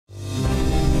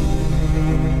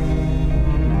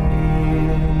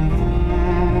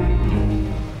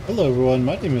Hello everyone,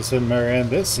 my name is Fen Plays and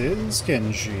this is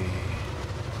Kenshi.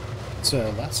 So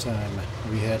last time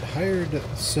we had hired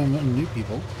some new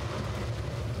people.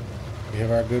 We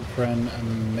have our good friend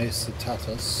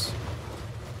Mesitatus,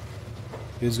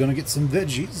 who's going to get some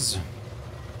veggies,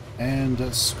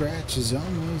 and Scratch is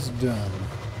almost done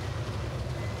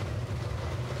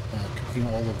cooking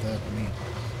all of that meat.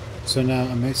 So now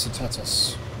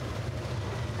Mesitatus.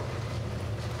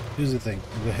 Here's the thing,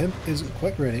 the hemp isn't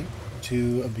quite ready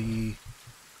to be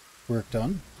worked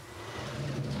on,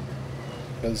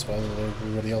 because while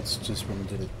everybody else just went and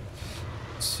did it.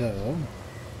 So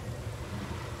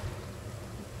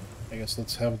I guess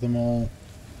let's have them all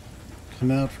come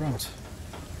out front.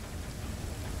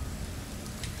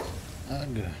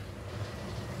 Ugh.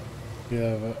 We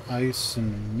have Ice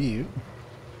and Muir.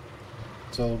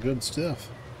 It's all good stuff.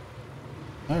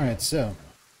 Alright, so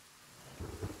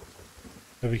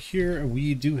over here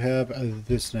we do have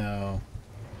this now.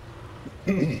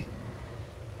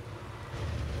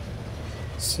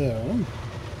 So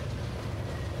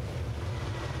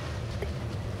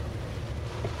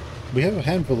we have a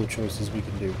handful of choices we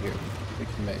can do here. We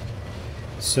can make.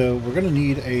 So we're going to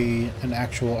need an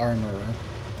actual armorer,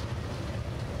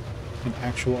 an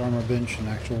actual armor bench, an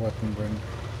actual weapon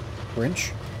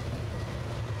bench.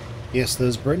 Yes,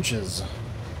 those benches.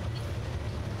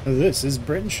 This is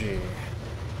Brenchy.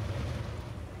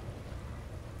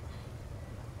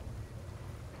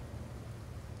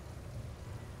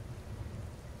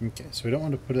 Okay, so we don't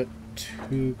want to put it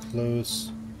too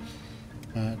close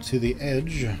to the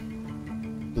edge,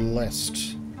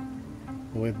 lest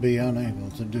we be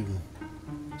unable to do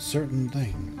certain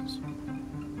things,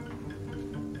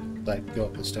 like go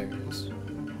up the stairs.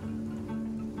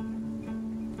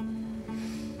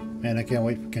 And I can't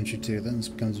wait for Kenshi 2, then this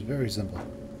becomes very simple.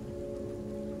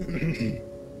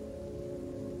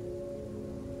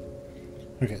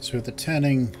 Okay, so we have the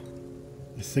tanning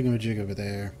thingamajig over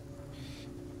there.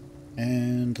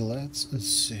 And let's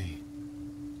see.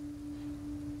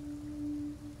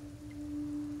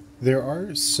 There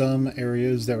are some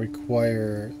areas that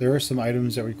require... There are some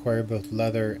items that require both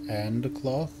leather and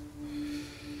cloth.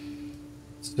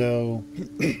 So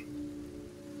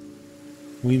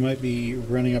we might be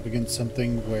running up against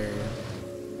something where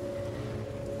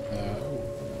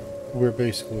we're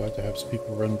basically going to have some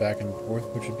people run back and forth,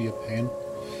 which would be a pain.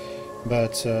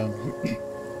 But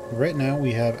right now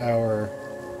we have our...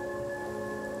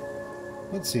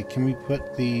 Let's see, can we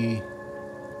put the...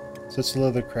 So that's the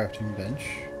leather crafting bench.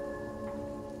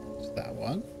 It's that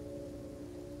one.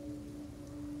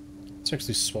 Let's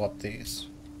actually swap these,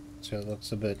 so it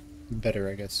looks a bit better,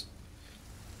 I guess.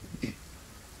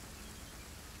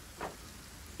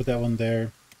 Put that one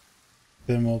there.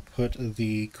 Then we'll put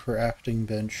the crafting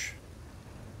bench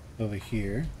over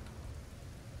here.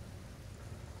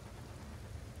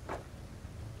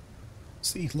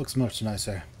 See, it looks much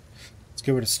nicer. Let's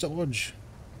go over to storage.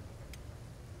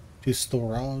 To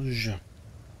storage.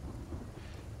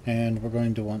 And we're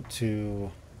going to want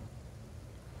to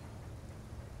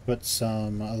put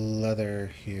some leather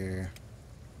here.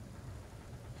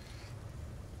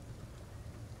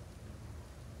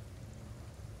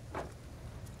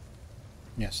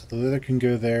 Yes, the leather can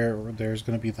go there. There's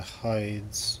going to be the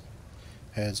hides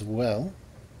as well.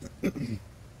 What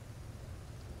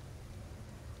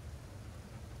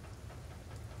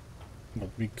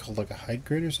would be called, like a hide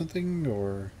crate or something,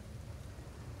 or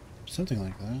something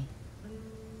like that.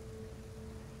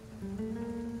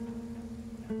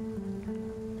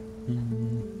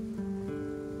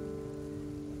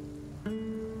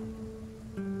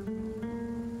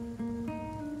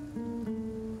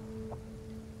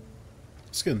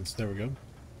 Skins, there we go.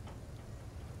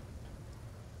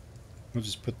 We'll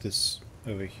just put this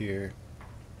over here.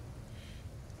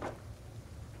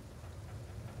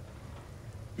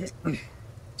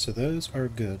 So those are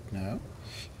good now.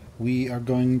 We are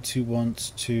going to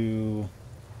want to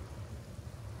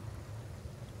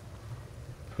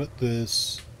put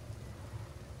this,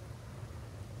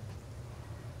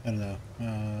 I don't know,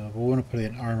 we'll want to put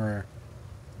it in armor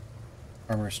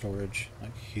storage,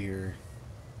 like here.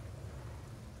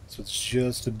 So it's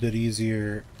just a bit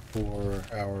easier for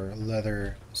our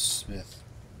leather smith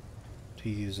to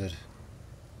use it.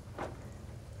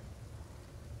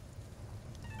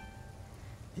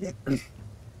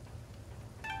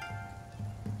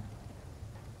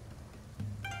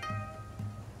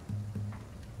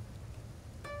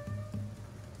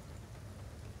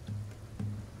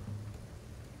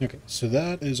 Okay, so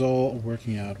that is all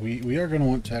working out. We are going to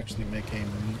want to actually make a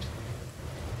meat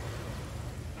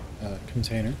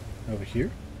container over here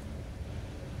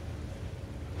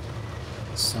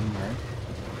somewhere.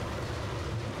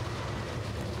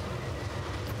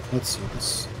 Let's see,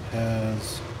 this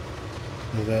has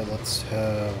that. Let's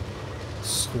have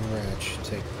Scratch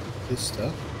take this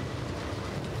stuff.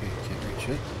 Okay, can't reach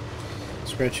it.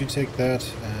 Scratch, you take that,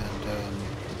 and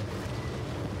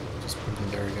just put it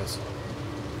in there, I guess.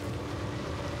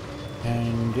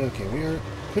 And okay, we are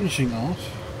finishing off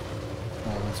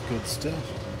all this good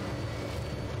stuff.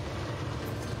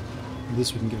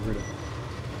 This we can get rid of.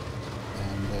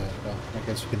 And, well, I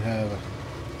guess we can have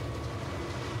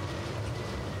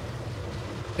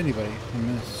anybody,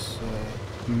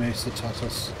 Mesa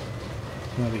Tatas,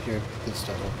 come over here, pick this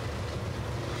stuff up.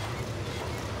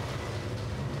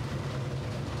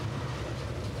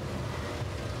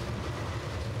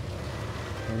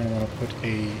 We're going to want to put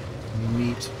a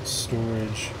meat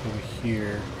storage over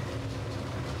here.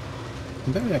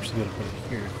 And then we'd actually be able to put it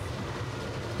here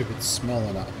if it's small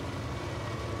enough.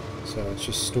 So it's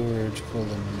just storage full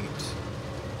of meat.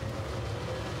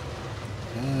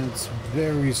 And it's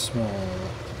very small,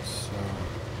 so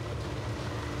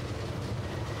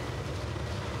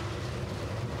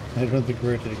I don't think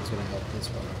rotating is going to help this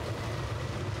one.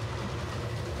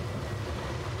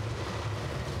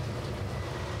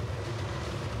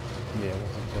 Yeah, we'll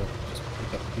have to just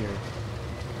pick up here.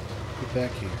 Get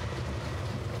back here.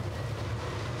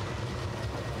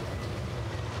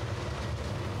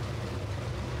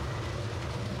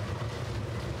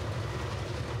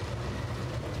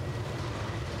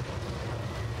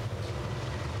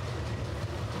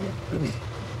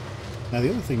 Now the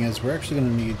other thing is we're actually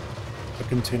going to need a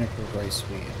container for rice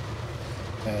weed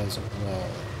as well.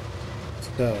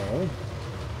 So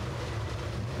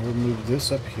we'll move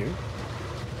this up here.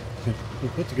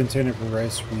 We'll put the container for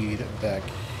rice weed back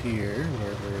here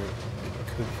wherever it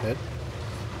could fit.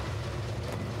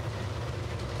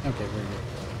 Okay, very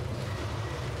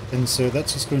good. And so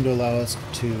that's just going to allow us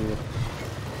to do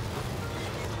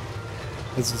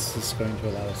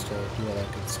all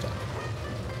that good stuff.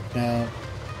 Now,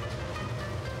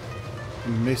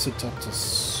 Mesa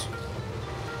Tatas.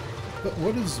 But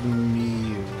what is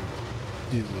Muir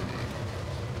doing?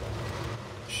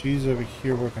 She's over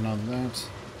here working on that.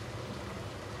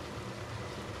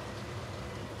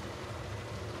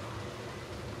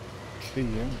 Okay,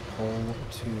 yeah, pull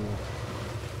to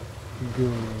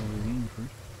green.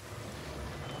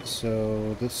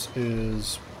 So this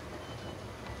is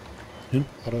an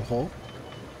auto haul.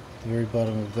 The very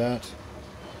bottom of that.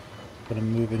 I'm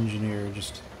going to move engineer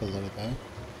just below that.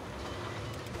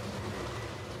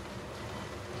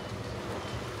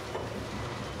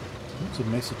 What's a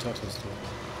Mesa Tatas doing?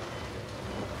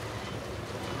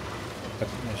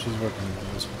 Yeah, she's working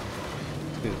on this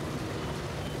one. Good.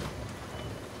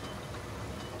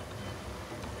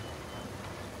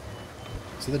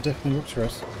 So that definitely works for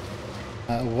us.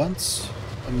 Once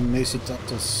a Mesa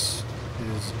Tatas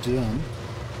is done,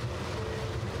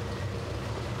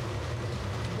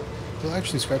 well,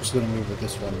 actually, Scratch is going to move with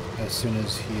this one as soon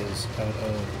as he is out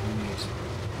of meat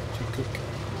to cook.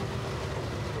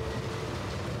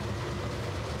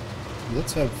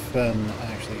 Let's have Fen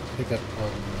actually pick up all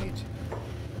the meat.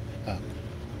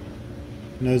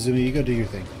 No, Zumi, you go do your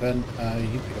thing. Fen,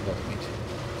 you pick up all the meat.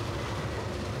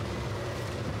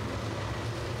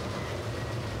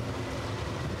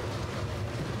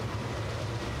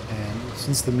 And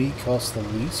since the meat costs the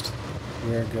least,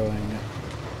 we're going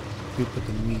to put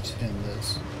the meat in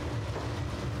this.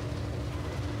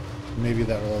 Maybe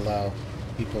that will allow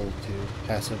people to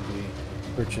passively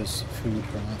purchase food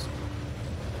from us.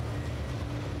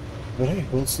 But hey,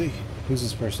 we'll see. Who's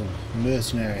this person?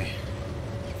 Mercenary.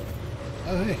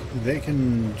 Oh hey, they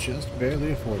can just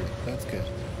barely afford it. That's good.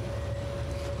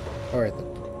 Alright then.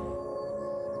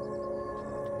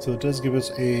 So it does give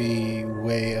us a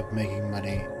way of making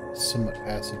money somewhat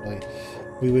passively.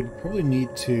 We would probably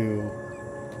need to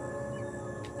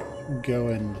go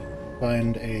and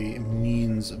find a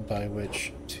means by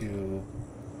which to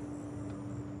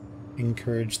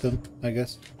encourage them, I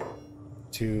guess,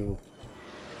 to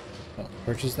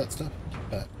purchase that stuff,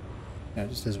 but yeah, it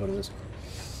just is what it is.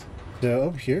 So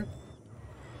over here,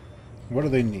 what do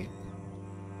they need?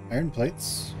 Iron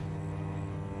plates.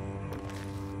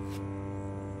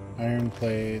 Iron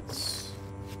plates.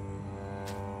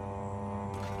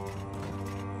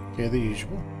 Okay, the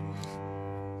usual.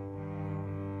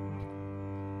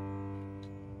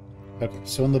 Okay,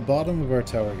 so on the bottom of our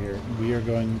tower here, we are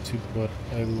going to put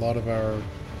a lot of our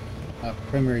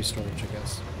primary storage, I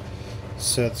guess.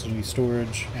 So it's going to be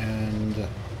storage, and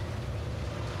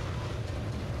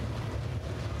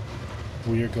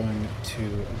we are going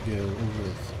to go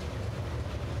with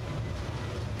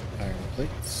iron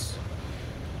plates.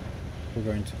 We're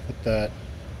going to put that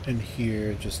in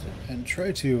here just and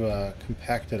try to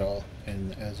compact it all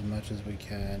in as much as we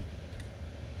can.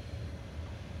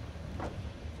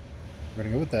 We're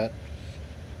gonna go with that.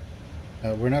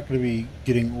 We're not going to be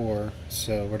getting ore,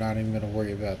 so we're not even going to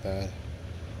worry about that.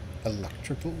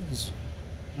 Electricals?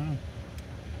 Oh.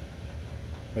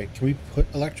 Wait, can we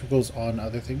put electricals on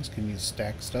other things? Can you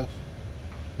stack stuff?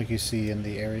 Like you see in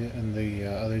the area, in the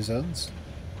other zones?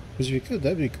 Because if you could,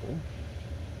 that'd be cool.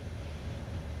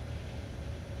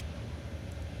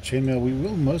 Chainmail, we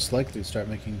will most likely start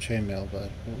making chainmail,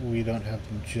 but we don't have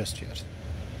them just yet.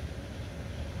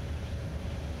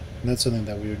 And that's something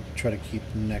that we would try to keep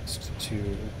next to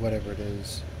whatever it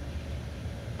is.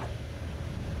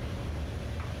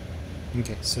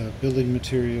 Okay, so building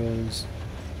materials.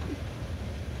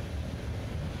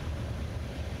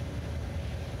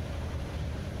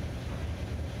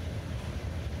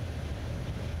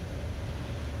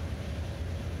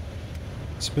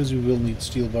 I suppose we will need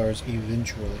steel bars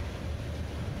eventually.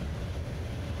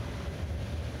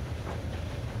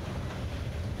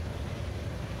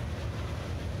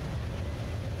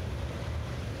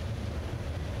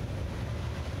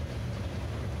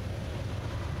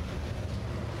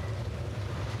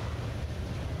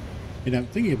 You know,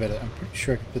 thinking about it, I'm pretty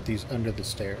sure I could put these under the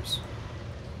stairs.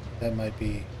 That might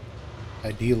be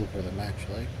ideal for them,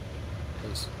 actually.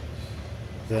 Because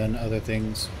then other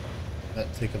things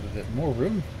that take up a bit more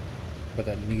room, but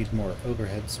that need more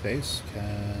overhead space,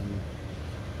 can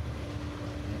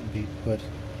be put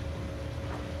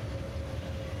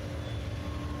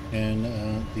in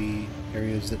the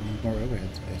areas that need more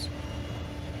overhead space.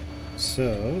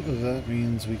 So that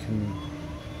means we can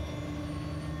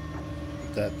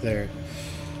put that there.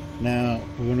 Now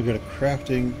we want to go to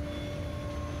crafting.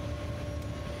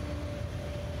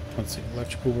 Let's see,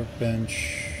 electrical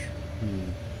workbench.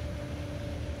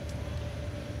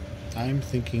 I'm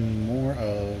thinking more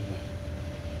of...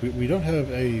 We don't have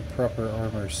a proper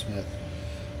armor smith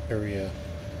area.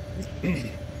 So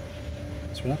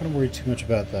we're not going to worry too much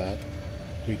about that.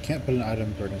 We can't put an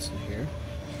item furnace in here.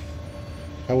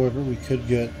 However, we could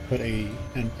put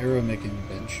an arrow making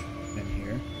bench in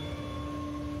here.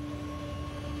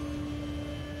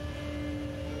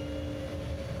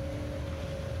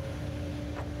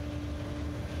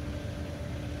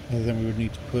 And then we would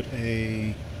need to put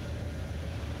a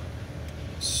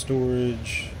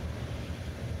storage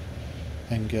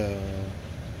and go.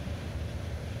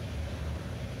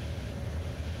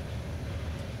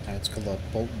 It's called a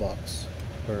bolt box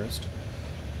first.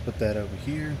 Put that over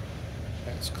here,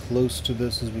 as close to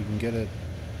this as we can get it,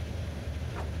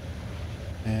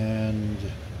 and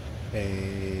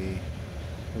a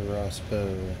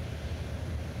crossbow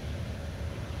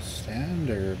stand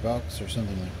or box or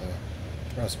something like that.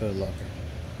 Crossbow locker.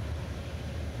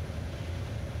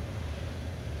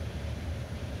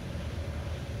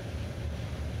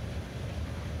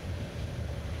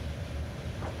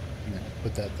 Yeah,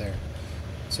 put that there.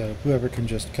 So whoever can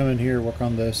just come in here, work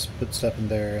on this, put stuff in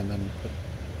there, and then put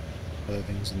other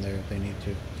things in there if they need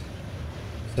to.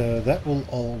 So that will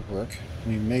all work.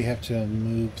 We may have to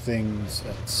move things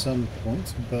at some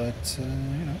point, but, you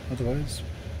know, otherwise,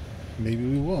 maybe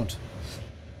we won't.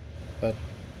 But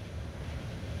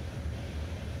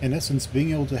in essence,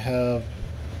 being able to have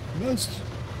most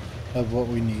of what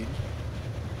we need,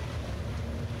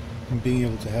 and being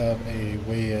able to have a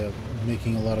way of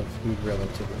making a lot of food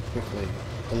relatively quickly,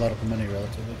 a lot of money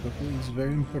relatively quickly, is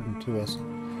very important to us.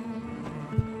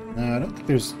 Now, I don't think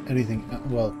there's anything...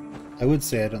 well, I would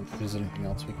say I don't think there's anything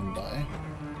else we can buy.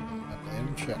 I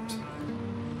haven't checked.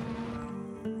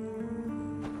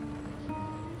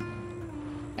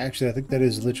 Actually, I think that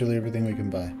is literally everything we can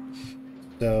buy.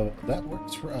 So, that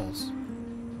works for us.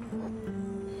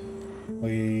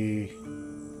 We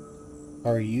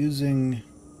are using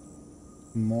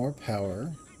more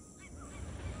power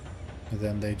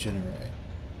than they generate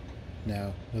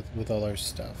now with all our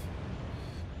stuff,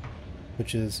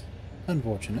 which is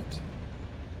unfortunate,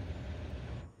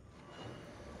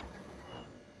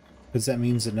 because that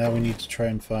means that now we need to try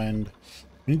and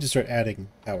we need to start adding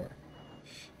power.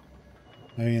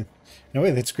 I mean, in a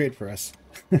way that's great for us.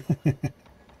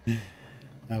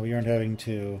 We aren't having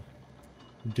to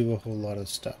do a whole lot of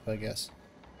stuff, I guess,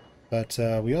 but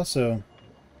we also...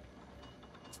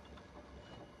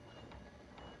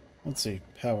 Let's see,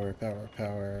 power, there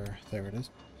it is.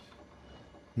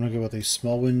 I'm gonna go with a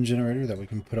small wind generator that we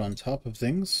can put on top of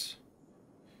things.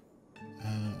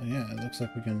 Yeah, it looks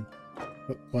like we can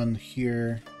put one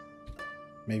here.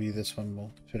 Maybe this one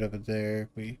will fit over there if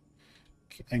we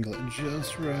angle it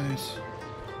just right.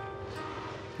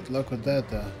 Good luck with that,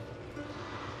 though.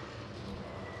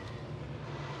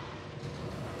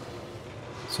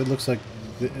 So it looks like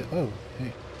the, oh, hey,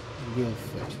 it will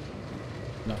fit.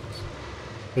 Nice.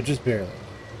 But just barely.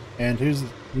 And here's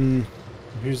the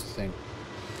thing.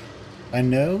 I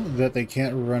know that they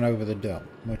can't run over the dome,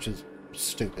 which is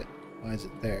stupid. Why is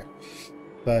it there?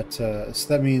 But, so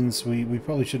that means we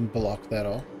probably shouldn't block that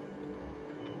all.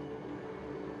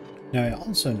 Now, I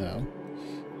also know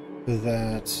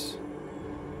that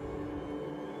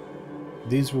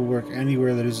these will work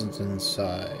anywhere that isn't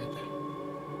inside.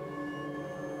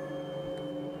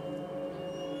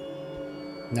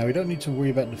 Now, we don't need to worry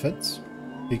about defense,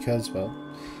 because, well,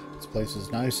 this place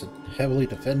is nice and heavily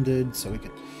defended, so we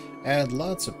can add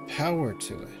lots of power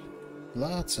to it.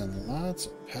 Lots and lots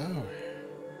of power.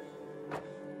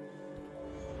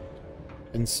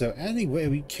 And so any way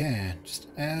we can, just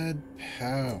add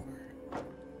power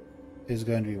is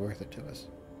going to be worth it to us.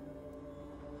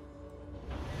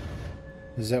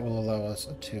 Because that will allow us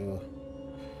to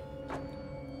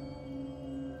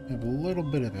have a little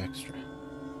bit of extra.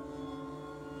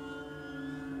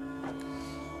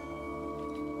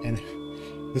 And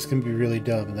this can be really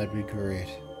dumb, and that'd be great.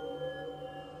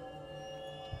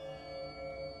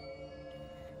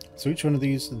 So each one of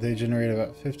these, they generate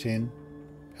about 15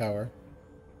 power.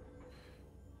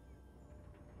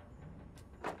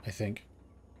 I think.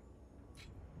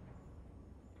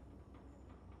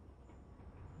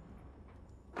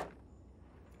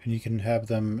 And you can have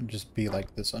them just be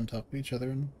like this on top of each other,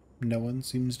 and no one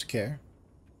seems to care.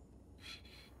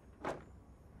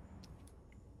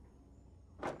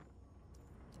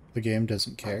 The game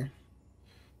doesn't care.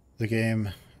 The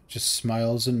game just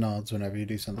smiles and nods whenever you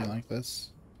do something like this.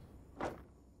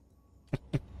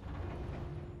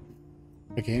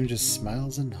 The game just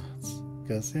smiles and nods.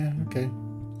 Goes, yeah, okay.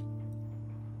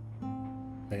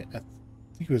 Wait, I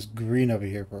think it was green over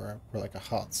here for like a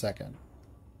hot second.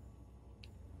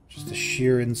 Just a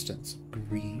sheer instance of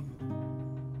green.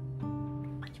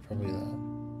 It's probably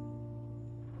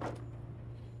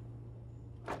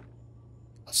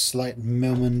a slight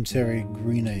momentary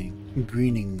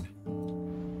greening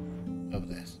of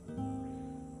this.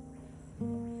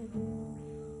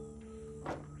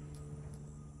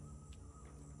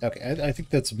 Okay, I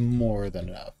think that's more than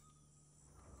enough.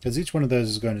 Because each one of those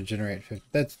is going to generate 50.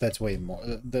 That's way more.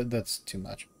 That's too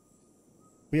much.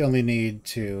 We only need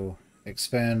to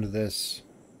expand this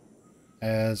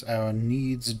as our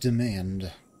needs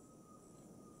demand.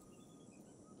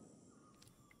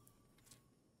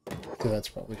 So that's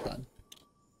probably fine.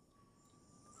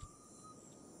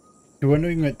 You're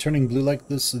wondering about turning blue like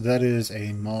this? That is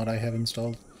a mod I have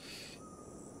installed.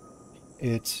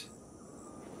 It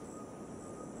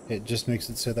just makes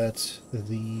it so that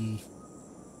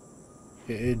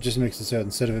it just makes it so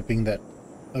instead of it being that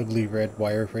ugly red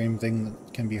wireframe thing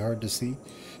that can be hard to see,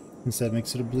 instead it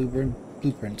makes it a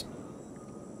blueprint.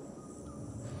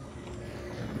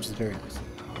 Which is very nice.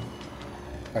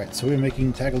 Alright, so we're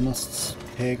making tagelmusts.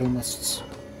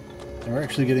 And we're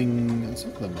actually getting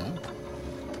some of them now.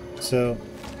 So,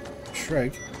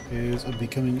 Shrek is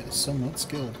becoming somewhat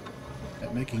skilled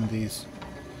at making these,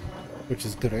 which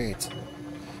is great.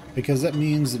 Because that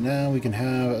means that now we can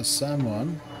have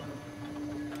someone,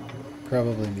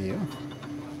 probably Muir.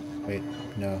 Wait,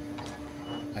 no.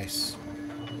 Ice.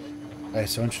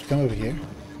 Ice, I want you to come over here.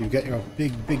 You've got your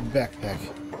big backpack.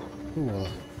 Cool.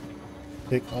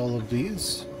 Take all of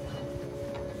these.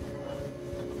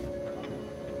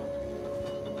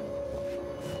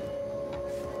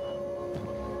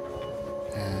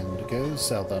 And go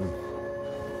sell them.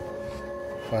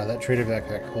 Wow, that trader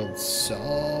backpack holds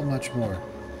so much more.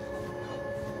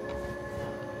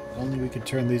 Only we could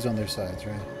turn these on their sides,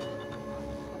 right?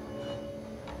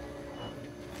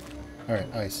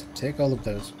 Alright, Ice, take all of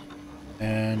those.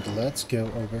 And let's go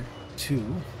over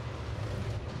to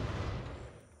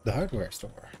the hardware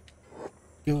store.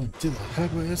 Go to the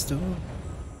hardware store.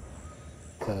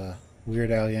 The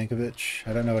Weird Al Yankovic.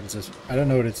 I don't know what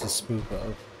it's a spoof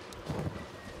of.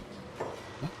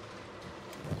 Huh?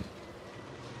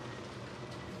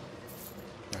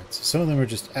 Right, so some of them are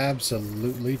just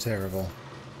absolutely terrible.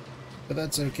 But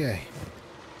that's okay.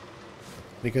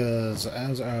 Because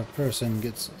as our person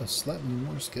gets slightly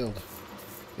more skilled,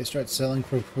 they start selling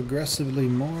for progressively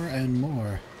more and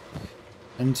more.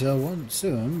 Until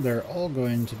soon they're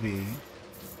going to be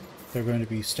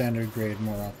standard grade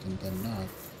more often than not.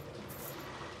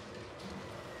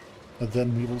 But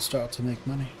then we will start to make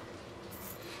money.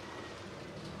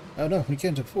 Oh no, we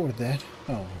can't afford that.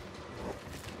 Oh.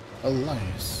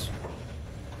 Alas.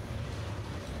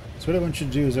 So what I want you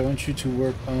to do is I want you to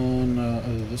work on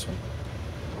this one.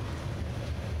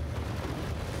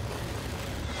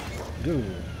 Go.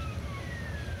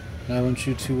 Now I want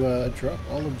you to drop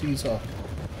all of these off.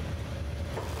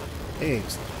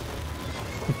 Excellent.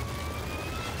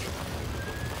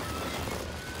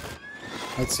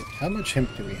 Let's see, how much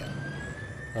hemp do we have?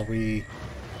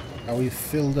 Are we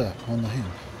filled up on the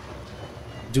hemp?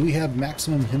 Do we have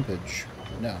maximum hempage?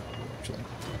 No, actually.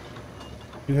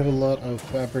 We have a lot of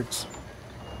fabrics.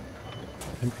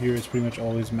 Hemp here is pretty much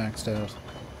always maxed out,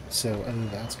 so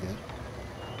that's good.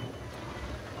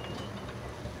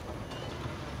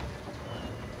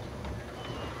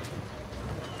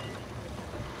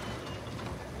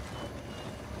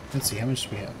 Let's see, how much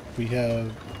do we have? We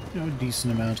have, a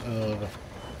decent amount of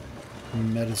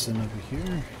medicine over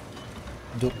here.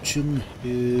 Dokchun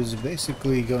is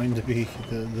basically going to be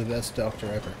the best doctor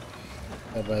ever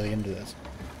by the end of this.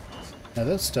 Now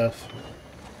that stuff,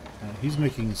 he's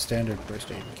making standard first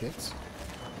aid kits.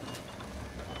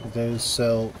 Those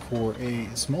sell for a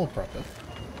small profit.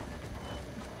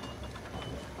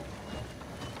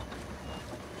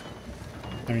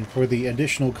 I mean, for the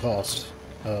additional cost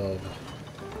of...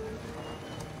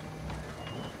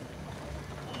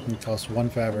 It costs 1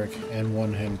 fabric and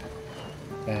 1 hemp,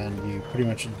 and you pretty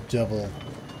much double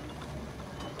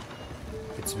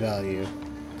its value.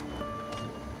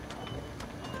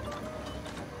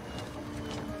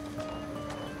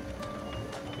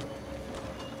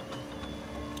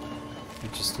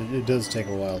 It does take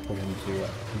a while for him to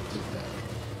complete that.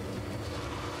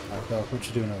 Alright, Doc, what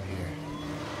you doing over here?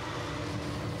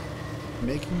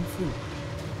 Making food.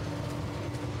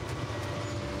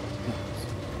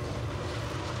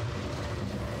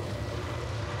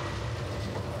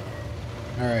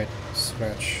 Alright,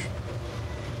 scratch.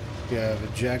 We have a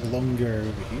Jaglunger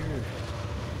over here.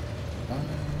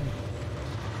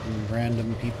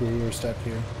 Random people who are stuck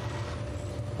here.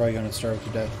 Probably gonna starve to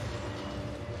death.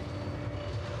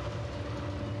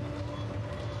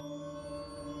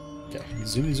 Okay,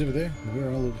 Zoomies over there.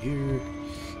 We're all over here.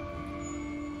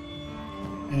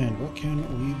 And what can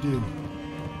we do?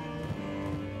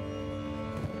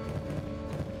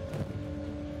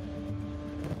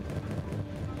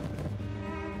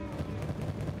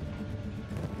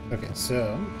 Okay,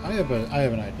 so I have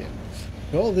an idea.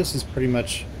 All this is pretty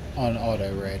much on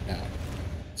auto right now.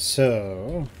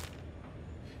 So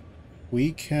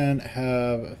we can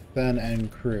have Fen and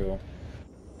crew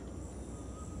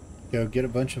go get a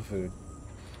bunch of food.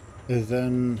 And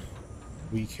then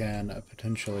we can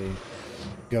potentially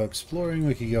go exploring.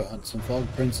 We could go hunt some fog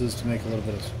princes to make a little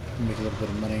bit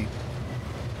of money.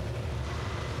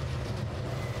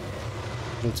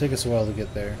 It'll take us a while to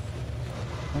get there.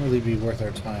 Won't really be worth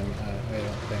our time, I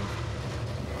don't think.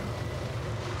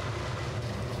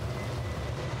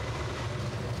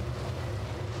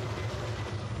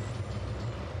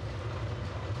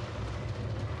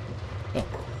 Oh.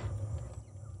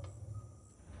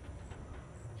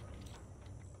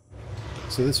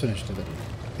 So this finished the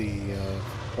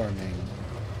farming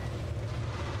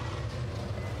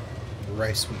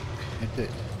rice wheat. It did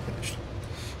finish.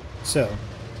 So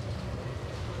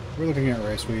we're looking at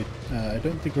rice wheat. I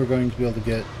don't think we're going to be able to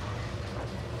get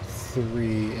 3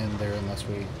 in there unless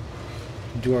we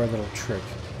do our little trick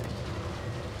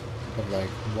of like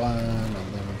 1, and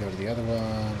then we go to the other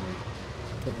one, we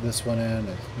put this one in,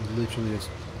 and literally just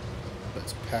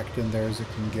as packed in there as it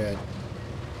can get.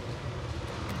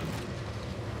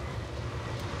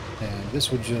 And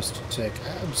this would just take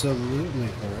absolutely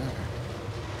forever.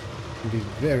 It would be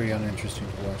very uninteresting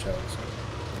to watch out.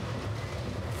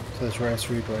 So that's rice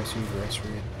reed, rice reed, rice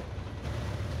reed.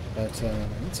 But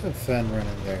let's have Fen run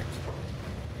in there.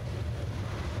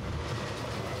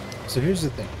 So here's the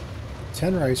thing.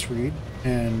 10 rice reed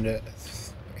and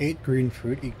 8 green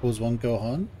fruit equals 1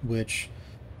 gohan, which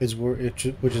is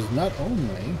not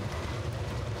only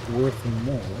worth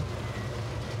more,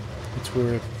 it's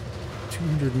worth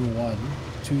 201,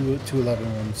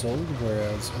 211 when sold,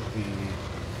 whereas the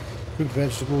cooked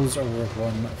vegetables are worth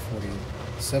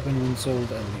 147 when sold,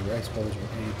 and the rice bowls are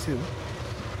 82.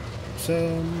 So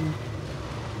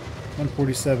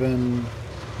 147,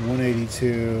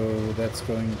 182, that's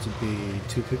going to be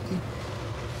 250.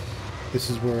 This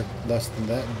is worth less than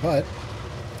that, but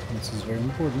this is very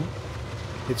important,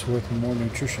 it's worth more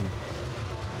nutrition.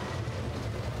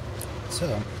 So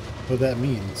what that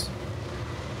means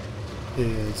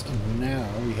is now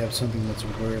we have something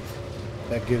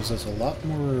that gives us a lot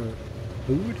more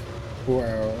food for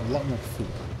a lot more food.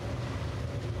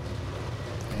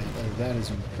 And that is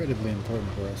incredibly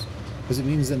important for us, because it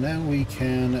means that now we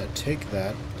can take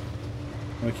that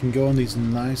and we can go on these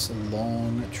nice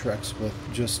long treks with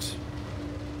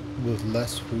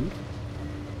less food.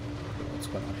 What's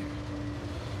going on here?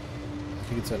 I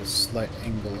think it's at a slight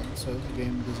angle, so the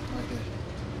game doesn't like it.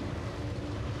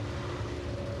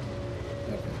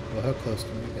 Okay, well, how close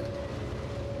can we get?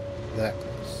 that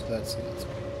close. That's the answer.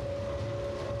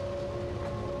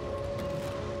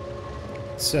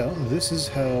 So, this is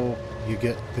how you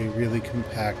get the really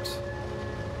compact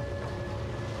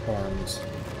farms.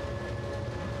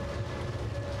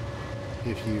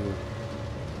 If you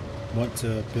want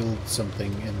to build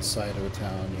something inside of a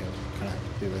town, you kind of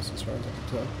have to do this as far as I can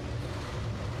tell.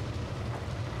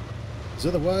 Because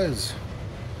otherwise,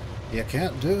 you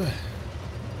can't do it.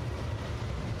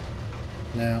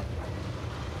 Now,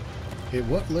 it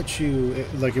won't let you,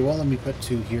 it won't let me put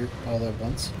two here all at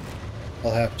once.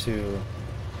 I'll have to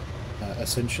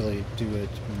essentially do it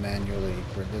manually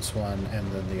for this one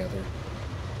and then the other.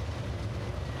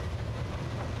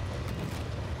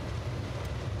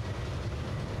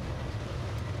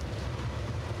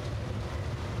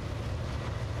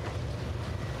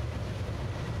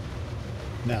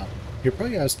 Now, you're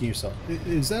probably asking yourself,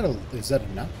 is that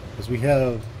enough? Because we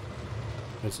have,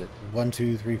 what is it, 1,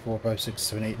 2, 3, 4, 5, 6,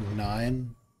 7, 8,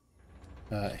 9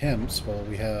 hemps. Well,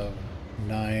 we have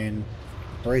 9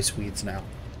 rice weeds now.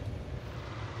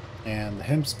 And the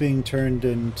hemp's being turned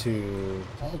into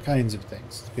all kinds of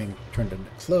things. It's being turned into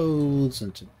clothes,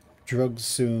 into drugs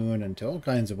soon, into all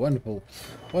kinds of wonderful,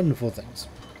 wonderful things.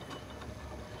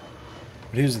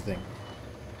 But here's the thing.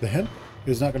 The hemp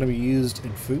is not going to be used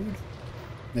in food.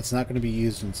 It's not going to be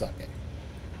used in sake.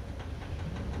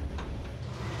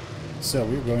 So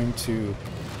we're going to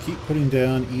keep putting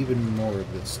down even more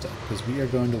of this stuff, because we are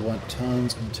going to want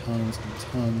tons and tons and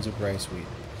tons of rice wheat.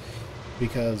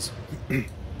 Because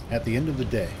at the end of the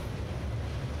day,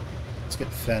 let's get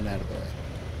Fen out of the way.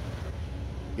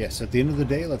 Yes, at the end of the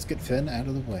day, let's get Fen out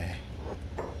of the way.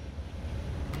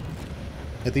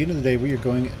 At the end of the day, we are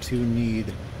going to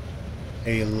need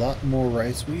a lot more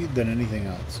rice wheat than anything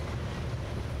else.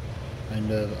 Kind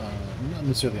of, not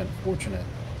necessarily unfortunate,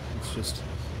 it's just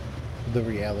the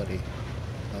reality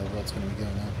of what's going to be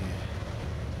going on here.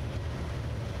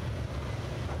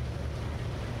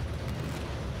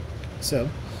 So,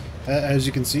 as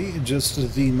you can see, just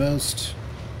the most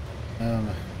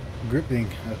gripping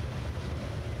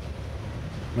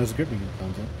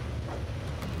content.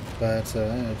 But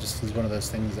it just is one of those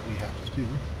things that we have to do.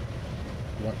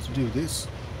 We want to do this.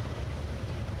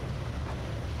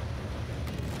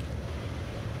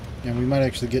 And we might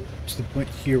actually get to the point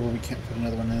here where we can't put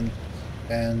another one in.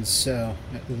 And so,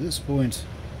 at this point,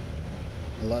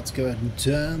 let's go ahead and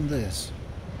turn this.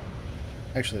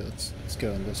 Actually, let's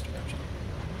go in this direction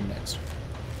next.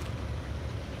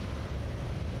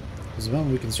 Because the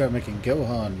moment we can start making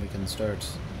Gohan, we can start,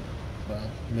 well,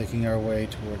 making our way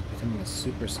toward becoming a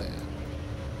Super Saiyan.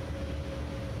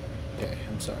 Okay,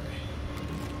 I'm sorry.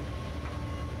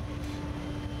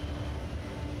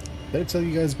 Did I tell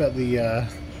you guys about the,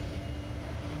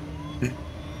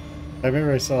 I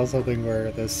remember I saw something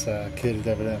where this kid had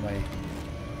evidently,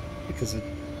 because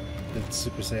it's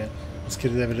Super Saiyan, this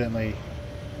kid had evidently,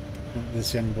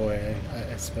 this young boy,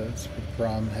 I suppose, for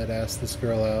prom, had asked this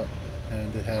girl out,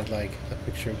 and it had like a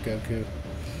picture of Goku.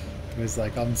 He was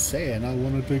like, I'm Saiyan, I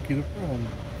want to take you to prom.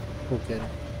 Poor kid.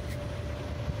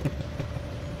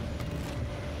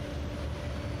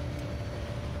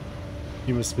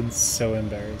 He must have been so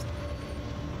embarrassed.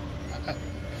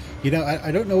 You know,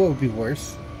 I don't know what would be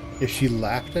worse. If she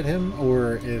laughed at him,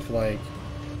 or if, like,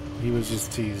 he was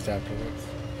just teased afterwards.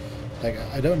 Like,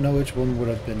 I don't know which one would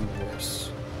have been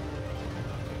worse.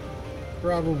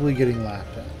 Probably getting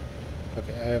laughed at.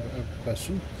 Okay, I have a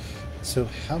question. So,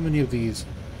 how many of these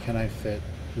can I fit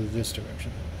this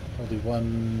direction? Probably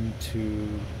 1, 2,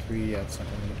 3, yeah, it's not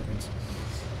going to make a difference.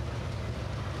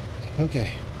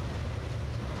 Okay.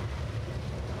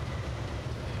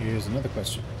 Here's another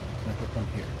question. Can I put one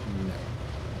here? No.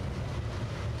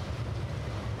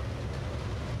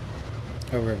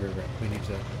 Oh, right. We need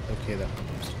to okay that one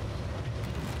first.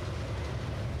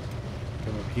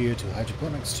 Come up here to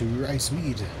hydroponics to rice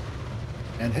mead.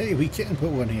 And hey, we can put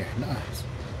one here. Nice.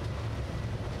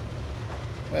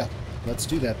 Well, let's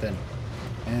do that then.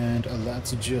 And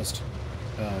let's adjust.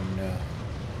 Oh no.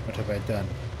 What have I done?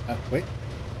 Oh, wait.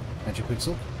 Magic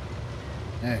pixel.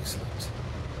 Excellent.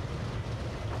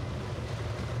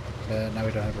 Now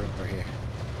we don't have room for here.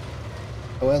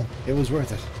 Oh well, it was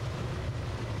worth it.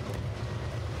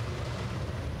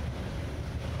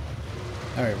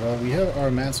 Alright, well, we have our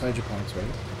mass hydroponics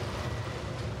ready.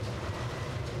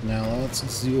 Now let's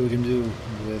see what we can do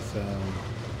with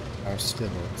our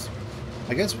stills.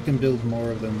 I guess we can build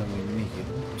more of them than we need,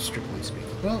 strictly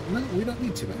speaking. Well, no, we don't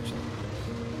need to, actually.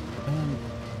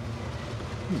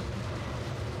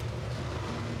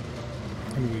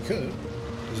 I mean, we could.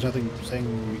 There's nothing saying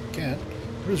we can't.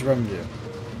 What does rum do?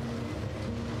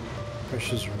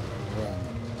 Precious rum.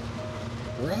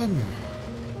 Rum!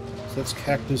 So that's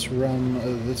cactus rum.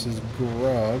 This is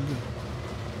grog.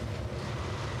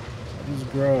 What is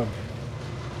grog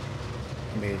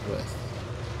made with?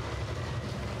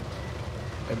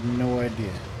 I have no idea.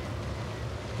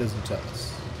 It doesn't tell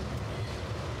us.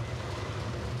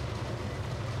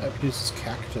 That produces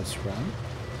cactus rum.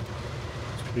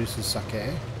 This produces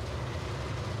sake.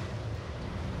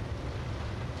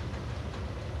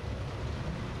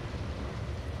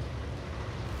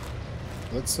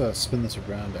 Let's spin this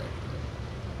around, actually.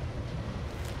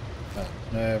 Oh,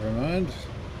 never mind.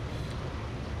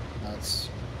 Let's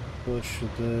push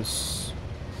this.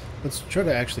 Let's try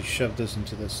to actually shove this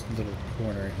into this little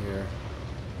corner here.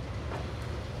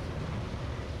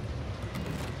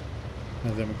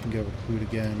 And then we can go with food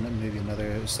again, maybe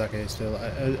another sake still.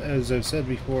 As I've said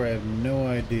before, I have no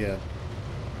idea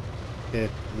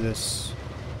if this...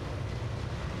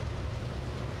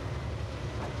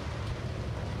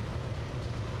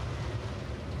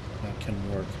 can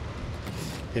work.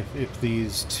 If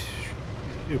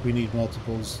if we need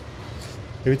multiples,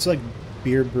 if it's like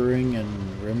beer brewing and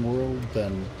RimWorld,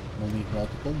 then we'll need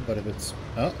multiple. But if it's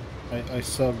I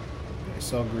saw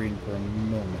green for a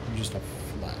moment, just a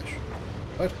flash.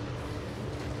 What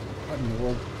in the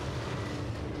world?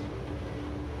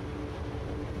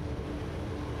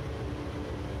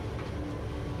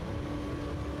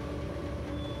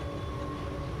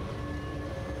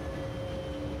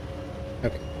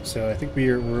 Okay, so I think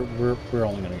we're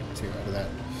only gonna get 2 out of that.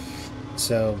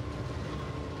 So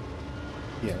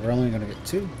yeah, we're only gonna get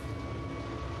 2.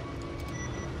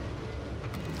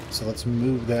 So let's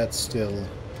move that still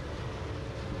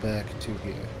back to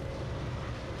here.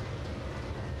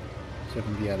 So it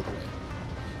can be out of the way.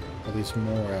 At least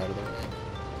more out of the way.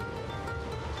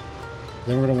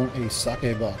 Then we're gonna want a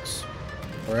sake box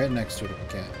right next to it if we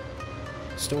can.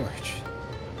 Storage.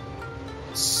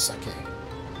 Sake.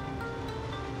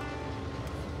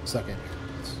 Sake.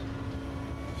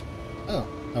 Oh,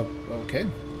 okay.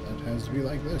 That has to be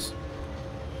like this.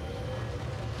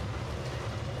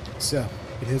 So,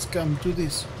 it has come to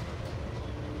this.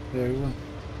 Very well.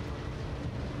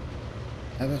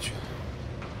 How about you?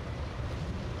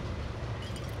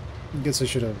 I guess I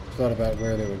should have thought about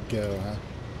where they would go, huh?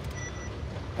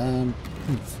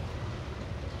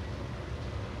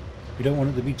 We don't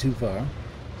want it to be too far.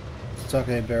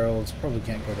 Sake barrels probably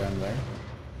can't go down there.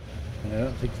 And I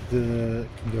don't think it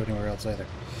can go anywhere else either.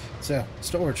 So,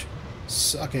 storage.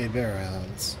 Sake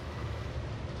barrels.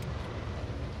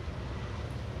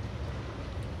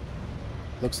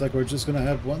 Looks like we're just gonna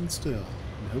have one still.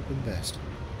 And hope for the best.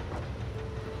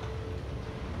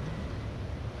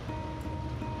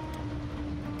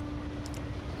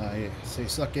 Yeah, say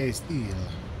sake steel.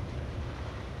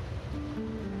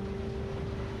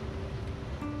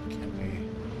 Can we?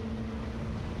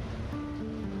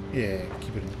 Yeah,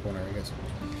 keep it in the corner, I guess.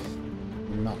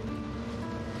 No.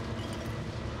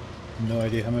 No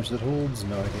idea how much that holds,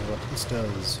 no idea what this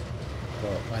does.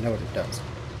 Well, I know what it does,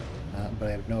 but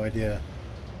I have no idea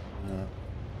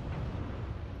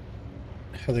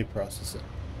how they process it.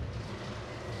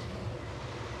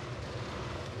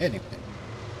 Anyway.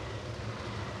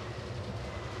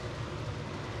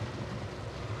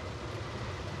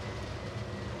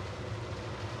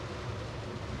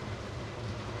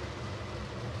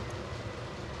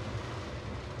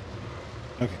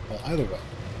 Okay, well, either way,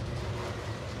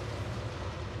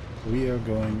 we are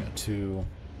going to...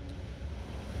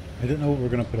 I don't know what we're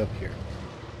going to put up here.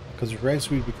 Because with rice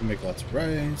wheat, we can make lots of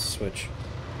rice, which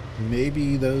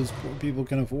maybe those poor people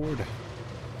can afford.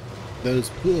 Those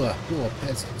poor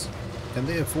peasants. Can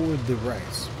they afford the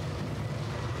rice?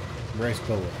 Rice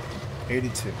bowl,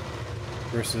 82.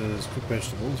 Versus cooked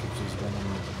vegetables, which is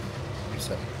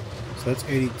 137. So that's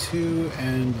 82,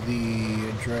 and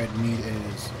the dried meat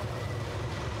is...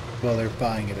 Well, they're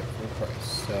buying it at full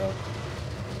price, so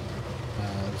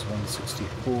it's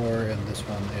 164, and this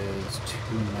one is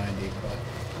 295.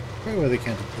 Probably why they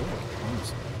can't afford it,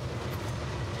 honestly.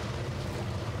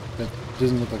 It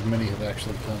doesn't look like many have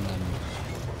actually come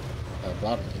and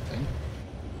bought anything.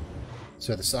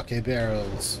 So the sake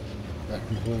barrels that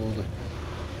can hold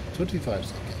 25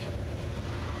 sake.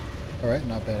 Alright,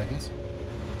 not bad, I guess.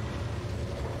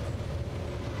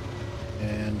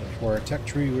 And for our tech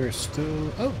tree, we're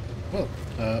still... Oh, well,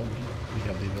 we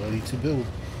have the ability to build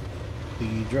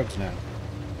the drugs now.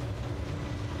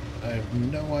 I have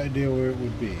no idea where it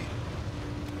would be.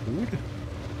 Food?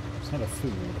 It's not a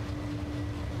food.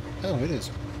 Oh, it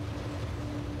is.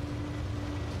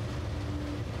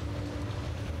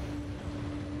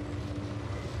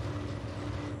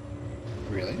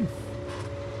 Really?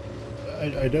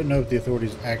 I don't know if the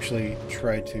authorities actually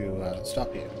try to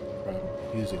stop you from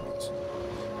using this.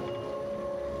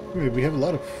 Anyway, we have a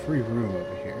lot of free room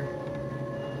over here.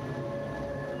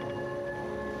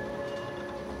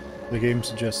 The game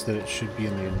suggests that it should be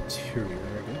in the interior,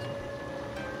 I guess.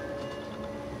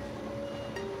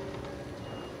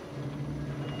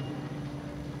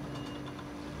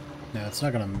 Now, it's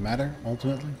not going to matter,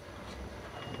 ultimately.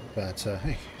 But,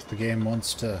 hey, if the game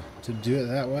wants to do it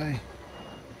that way,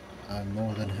 I'm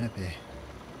more than happy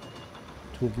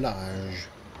to oblige.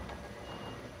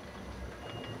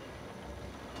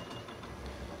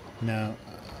 Now,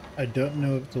 I don't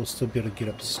know if they'll still be able to get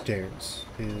upstairs,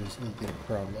 is the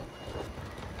problem.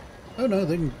 Oh no,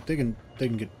 they can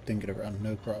get around,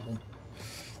 no problem.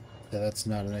 Yeah, that's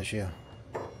not an issue.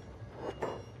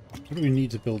 What do we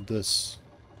need to build this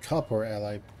copper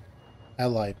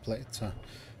alloy plate? Huh?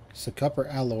 It's a copper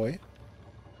alloy.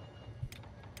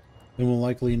 Then we'll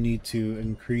likely need to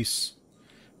increase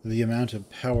the amount of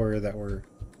power that we're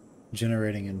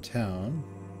generating in town.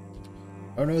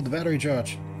 Oh no, the battery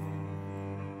charge.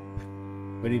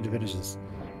 We need to finish this.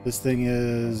 This thing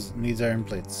needs iron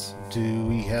plates. Do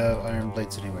we have iron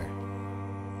plates anywhere?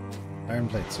 Iron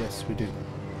plates, yes, we do.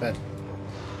 Ben,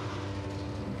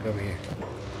 go over here.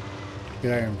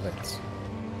 Get iron plates.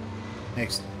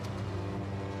 Excellent.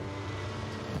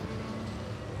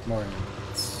 More iron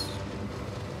plates.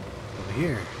 Over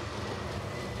here.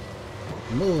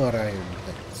 More iron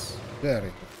plates. Very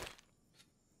good.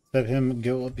 Let him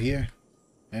go up here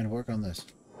and work on this.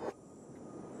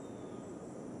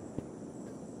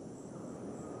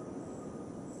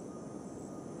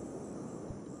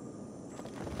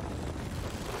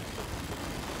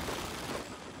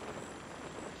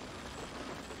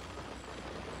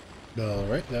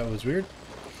 Alright, that was weird.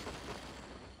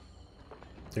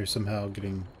 They're somehow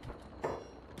getting...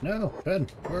 No, Ben,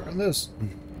 work on this.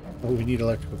 Oh, we need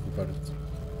electrical components.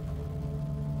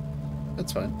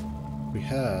 That's fine. We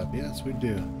have, yes we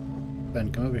do.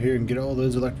 Ben, come over here and get all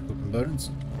those electrical components.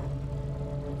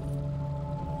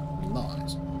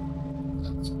 Nice.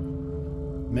 Let's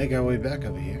make our way back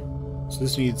over here. So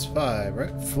this needs 5,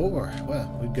 right? 4.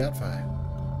 Well, we've got 5.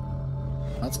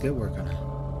 Let's get work on it.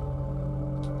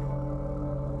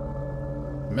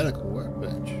 Medical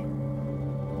workbench.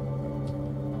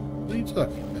 What are you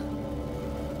talking about?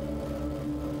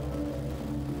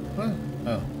 What?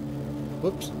 Oh.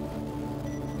 Whoops.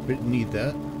 We didn't need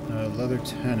that. Leather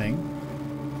tanning.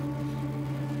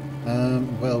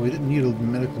 Well, we didn't need a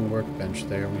medical workbench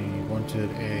there. We wanted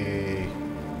a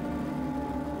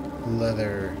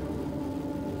leather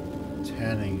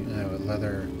tanning, a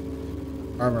leather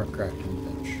armor crafting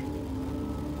bench.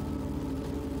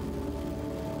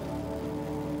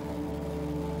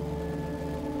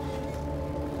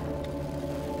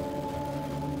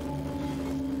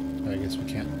 I guess we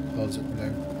can't close it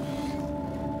there.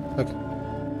 Okay.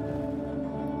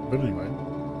 But anyway.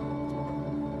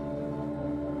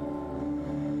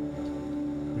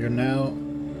 We are now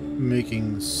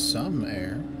making some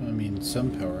air. I mean,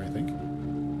 some power, I think.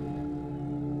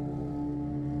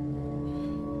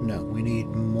 No, we need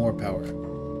more power.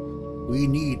 We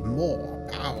need more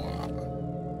power.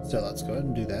 So let's go ahead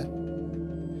and do that.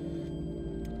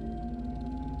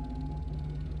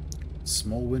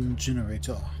 Small wind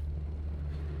generator.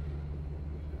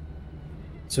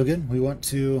 So again, we want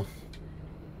to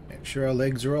make sure our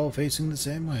legs are all facing the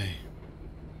same way.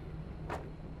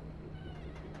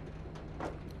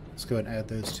 Let's go ahead and add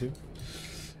those two.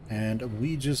 And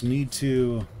we just need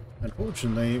to,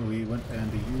 unfortunately, we went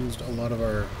and used a lot of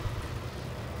our,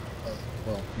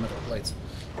 well, metal plates.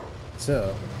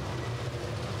 So,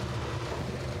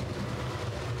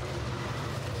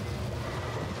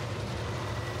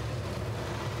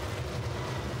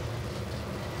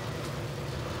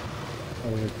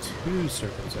 we have 2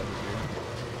 circuits over here.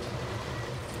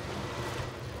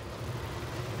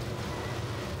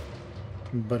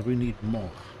 But we need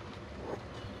more.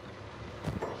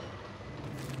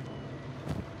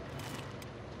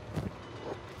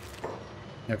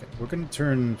 Okay, we're going to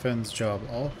turn Fen's job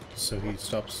off so he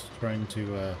stops trying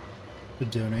to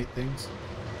donate things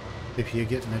if you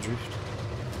get in a drift.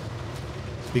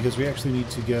 Because we actually need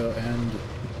to go and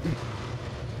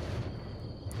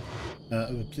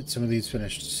get some of these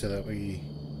finished so that the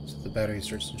battery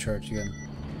starts to charge again.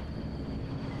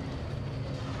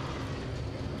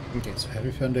 Okay, so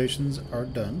heavy foundations are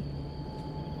done.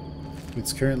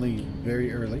 It's currently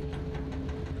very early.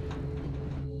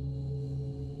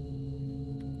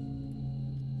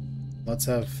 Let's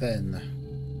have Fen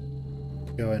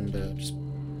go and just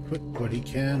put what he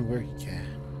can where he can.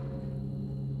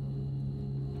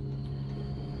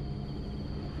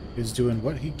 He's doing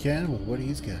what he can with what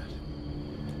he's got.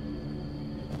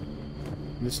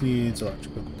 This needs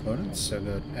electrical components, so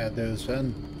go add those,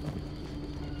 Fen.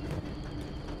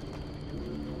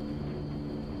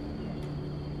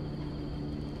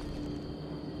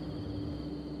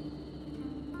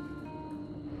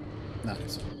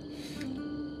 Nice.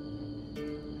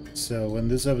 So when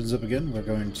this opens up again, we're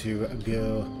going to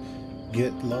go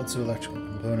get lots of electrical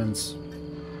components.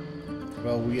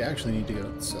 Well, we actually need to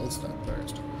go sell stuff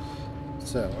first.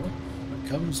 So, when it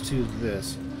comes to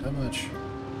this, how much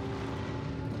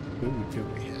food do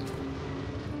we have?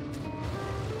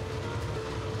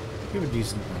 We have a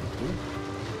decent amount of food.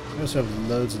 We also have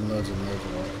loads and loads and loads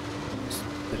of water just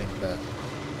sitting back.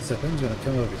 So things are going to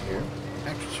come over here.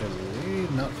 Actually,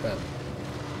 not bad.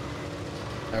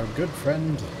 Our good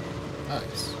friend,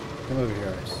 Ice. Come over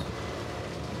here, Ice.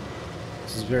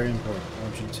 This is very important. I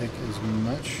want you to take as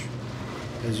much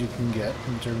as you can get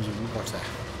in terms of water.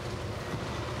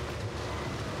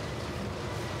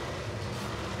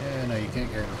 Yeah, no, you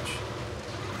can't carry much.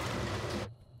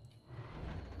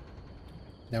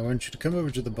 Now I want you to come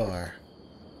over to the bar.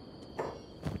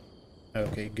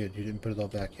 Okay, good. You didn't put it all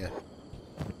back yet.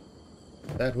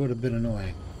 That would have been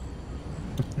annoying.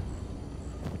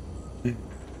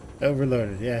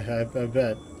 Overloaded. Yeah, I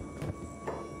bet.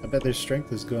 I bet their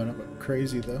strength is going up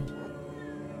crazy, though.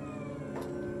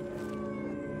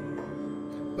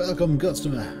 Welcome,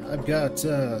 customer. I've got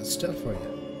stuff for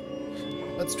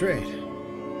you. Let's trade.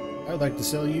 I'd like to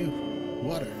sell you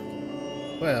water.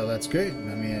 Well, that's great.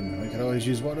 I mean, we could always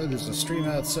use water. There's a stream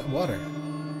outside. Water.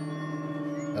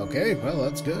 Okay, well,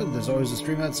 that's good. There's always a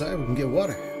stream outside. We can get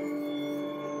water.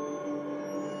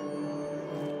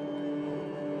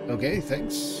 Okay,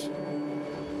 thanks.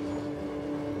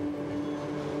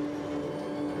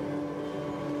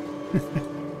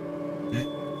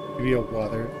 Maybe a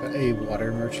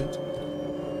water merchant.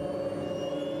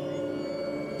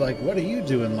 Like, what do you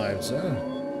do in life, sir?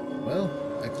 Well,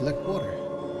 I collect water.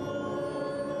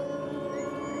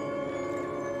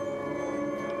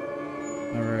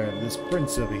 Alright, this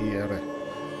prince over here.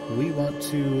 We want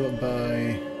to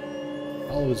buy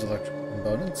all his electrical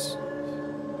components.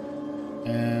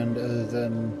 And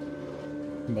then,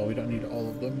 well, we don't need all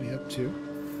of them. We have 2.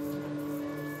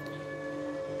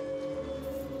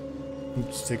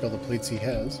 Just take all the plates he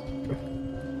has.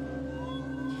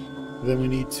 Then we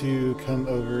need to come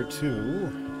over to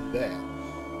that.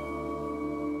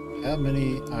 How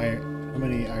many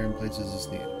iron plates does this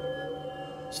need?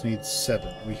 This needs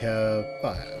 7. We have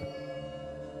 5.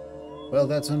 Well,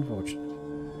 that's unfortunate.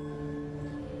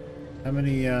 How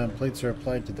many plates are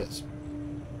applied to this?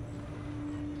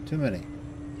 Too many.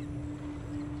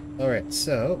 Alright,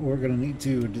 so we're gonna need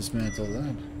to dismantle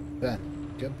that. Ben,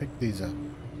 go pick these up.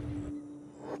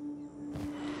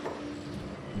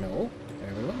 No,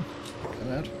 everyone,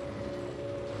 come out.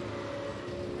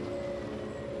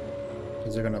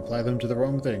 Because they're gonna apply them to the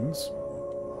wrong things.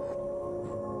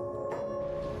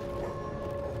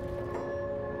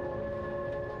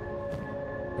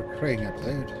 For crying out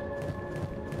loud.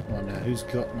 Come on now, who's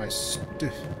got my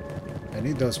stuff? I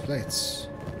need those plates.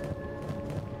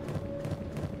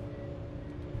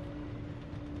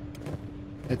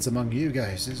 It's among you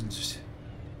guys, isn't it?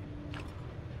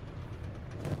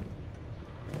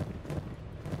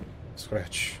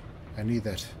 Scratch. I need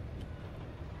that.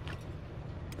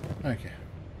 Okay.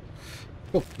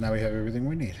 Cool. Now we have everything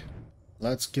we need.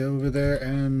 Let's go over there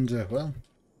and, well,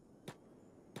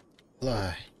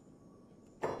 fly.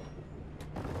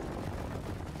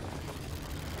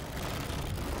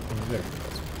 There.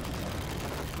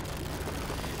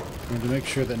 We need to make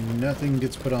sure that nothing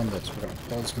gets put on this. We're going to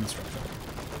pause construction.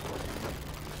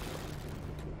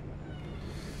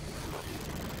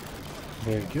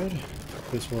 Very good.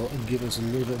 This will give us a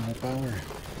little bit more power.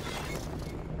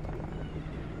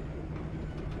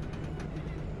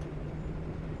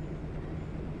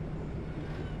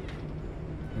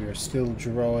 We are still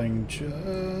drawing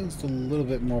just a little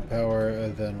bit more power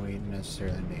than we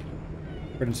necessarily need.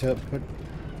 We're going to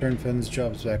turn Fen's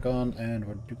jobs back on, and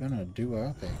we're going to do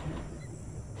our thing.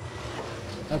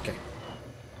 Okay.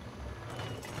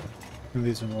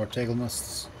 These are more table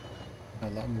musts. A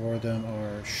lot more of them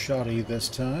are shoddy this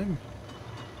time.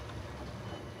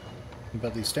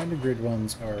 But the standard grade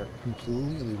ones are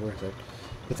completely worth it.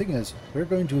 The thing is, we're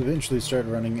going to eventually start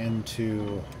running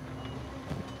into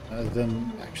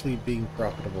them actually being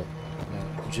profitable.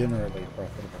 Generally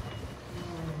profitable.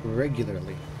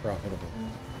 Regularly profitable.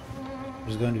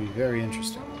 Which is going to be very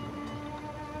interesting.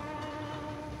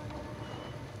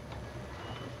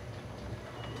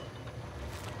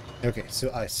 Okay,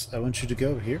 so Ice, I want you to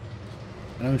go over here.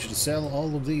 And I want you to sell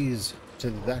all of these to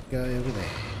that guy over there.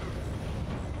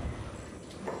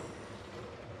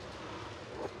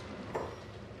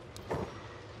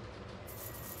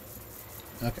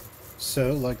 Okay,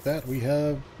 so like that, we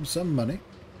have some money.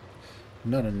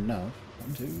 Not enough.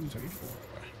 1, 2, 3, 4.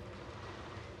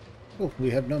 Oh,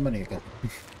 we have no money again.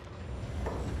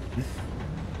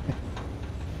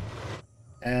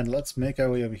 And let's make our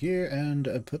way over here and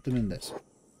put them in this.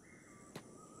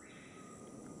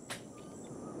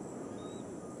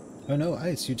 Oh no,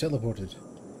 Ice, you teleported.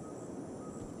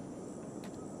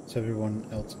 So everyone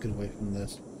else get away from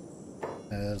this.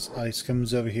 As Ice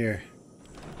comes over here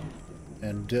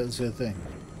and does her thing.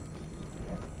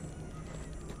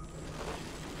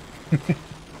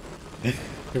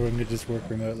 Everyone could just work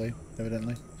remotely,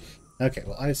 evidently. Okay,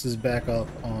 well, Ice is back up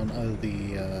on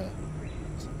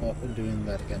doing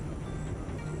that again.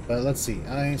 But let's see,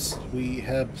 Ice, we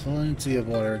have plenty of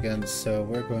water again, so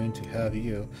we're going to have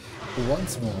you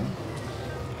once more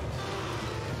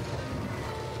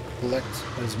collect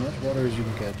as much water as you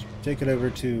can get, take it over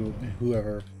to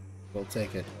whoever will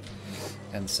take it,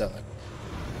 and sell it.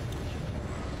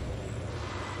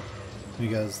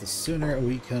 Because the sooner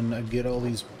we can get all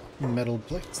these metal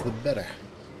plates, the better.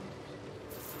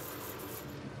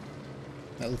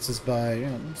 That lets us buy, you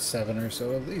know, 7 or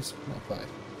so of these, not 5.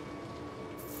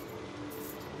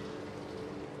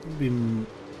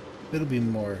 It'll be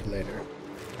more later.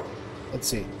 Let's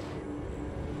see.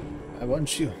 I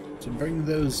want you to bring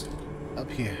those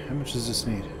up here. How much does this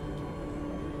need?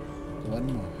 1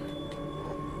 more.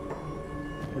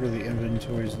 What are the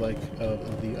inventories like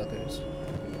of the others?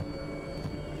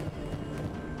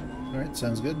 Alright,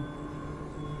 sounds good.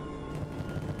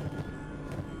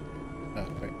 Oh,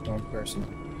 wait, wrong person.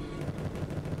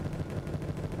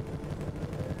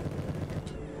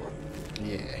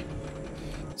 Yeah.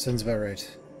 Sounds about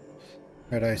right.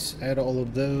 Alright, Ice, add all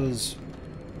of those.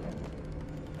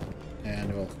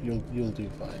 And, well, you'll do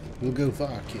fine. You'll go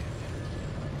far, kid.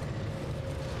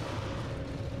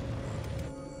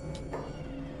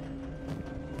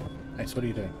 Ice, what are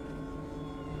you doing?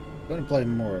 I'm going to play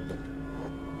more of it.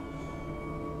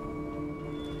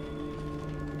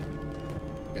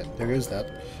 Yeah, there is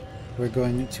that. We're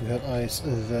going to have Ice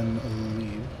then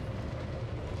leave.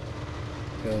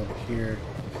 Go over here,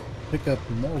 pick up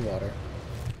more water,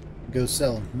 go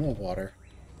sell more water,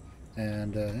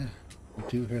 and yeah,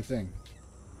 do her thing.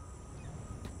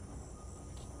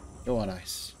 Go on,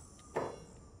 Ice.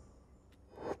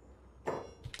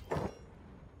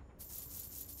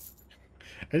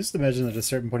 I just imagine at a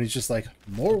certain point he's just like,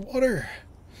 more water?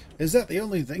 Is that the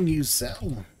only thing you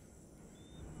sell?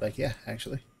 Like, yeah,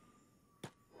 actually.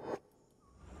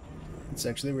 It's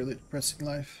actually a really depressing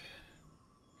life.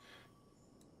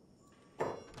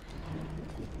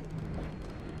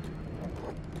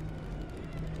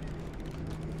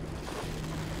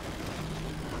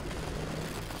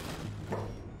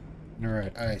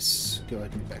 Alright, Ice, go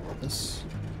ahead and back with this.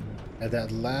 Add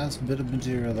that last bit of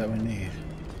material that we need.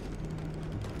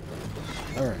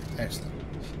 Alright, excellent.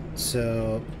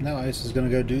 So, now Ice is going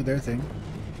to go do their thing.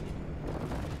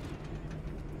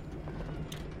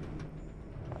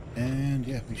 And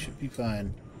yeah, we should be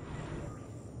fine.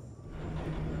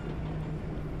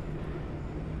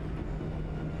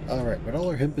 Alright, but all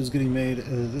our hemp is getting made.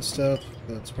 This stuff,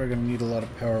 that's probably going to need a lot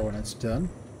of power when it's done.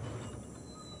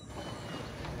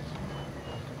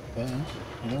 But,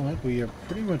 you know what, we are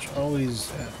pretty much always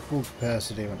at full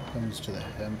capacity when it comes to the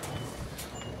hemp,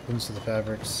 when it comes to the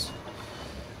fabrics.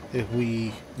 If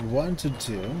we wanted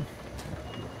to...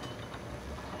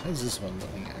 How's this one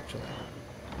looking, actually?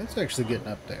 It's actually getting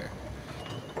up there.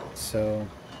 So...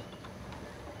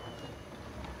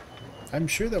 I'm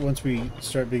sure that once we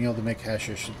start being able to make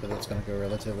hashish, that's going to go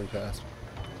relatively fast.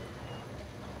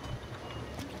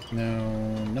 No,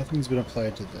 nothing's been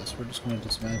applied to this. We're just going to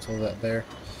dismantle that there.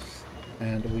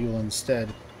 And we will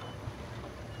instead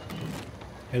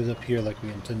head up here like we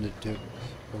intended to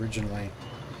originally.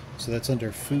 So that's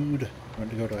under food. We're going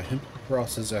to go to a hemp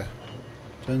processor.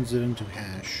 Turns it into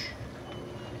hash.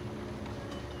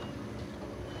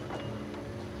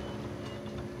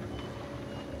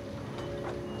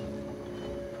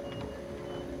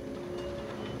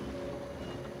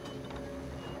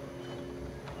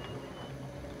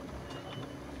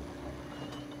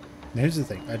 Now here's the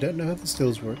thing, I don't know how the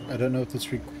stills work. I don't know if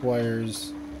this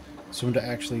requires someone to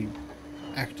actually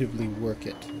actively work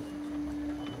it.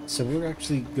 So we're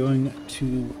actually going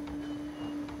to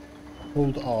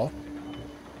hold off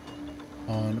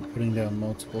on putting down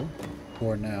multiple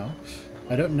for now.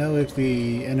 I don't know if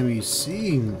the enemy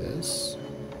seeing this,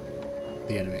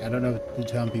 I don't know if the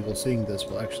town people seeing this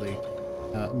will actually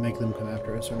make them come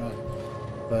after us or not.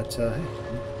 But hey,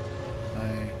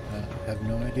 I have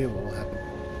no idea what will happen.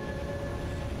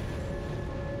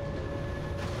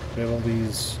 We have all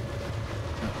these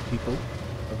people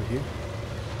over here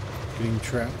getting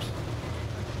trapped.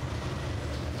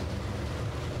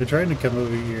 They're trying to come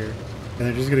over here, and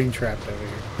they're just getting trapped over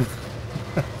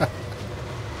here.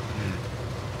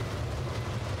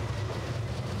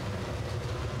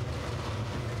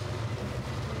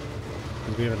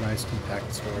 we have a nice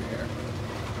compact store here.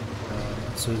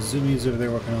 So Zumi's over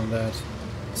there working on that.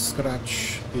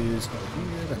 Scratch is over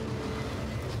here.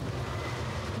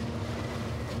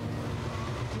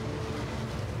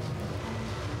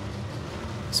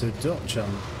 So Dotchum,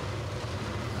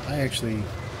 I actually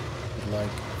would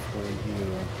like for you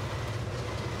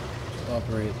to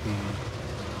operate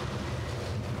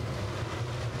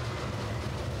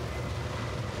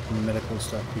the medical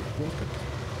stuff before cooking.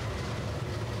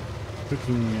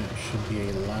 Cooking should be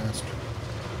a last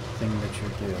thing that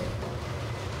you're doing.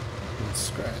 In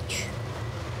Scratch,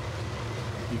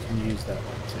 you can use that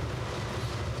one too,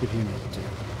 if you need to.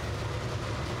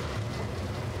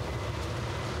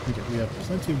 Okay, we have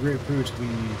plenty of grapefruit,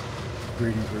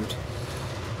 green fruit.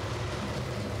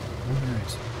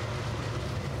 Alright.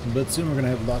 But soon we're gonna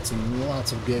have lots and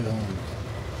lots of gig home.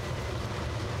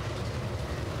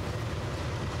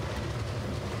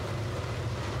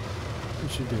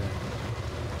 What should do it?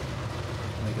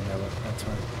 Make it that way, that's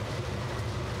fine.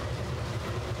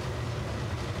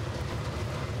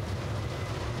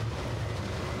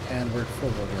 And we're full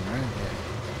of them, right?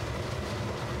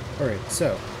 Yeah. Alright,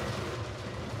 so.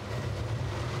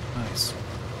 Nice.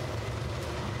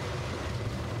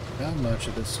 How much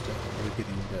of this stuff are we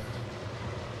getting done?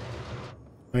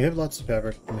 We have lots of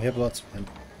fabric, and we have lots of hemp.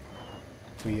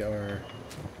 We are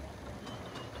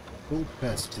full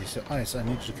capacity, so Ice, I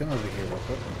need you to come over here real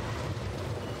quick.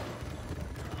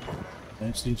 I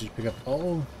just need you to pick up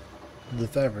all the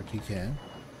fabric you can.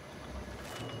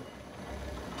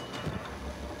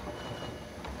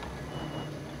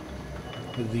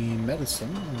 The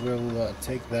medicine, we'll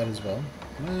take that as well.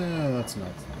 No, let's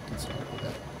not do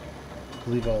that.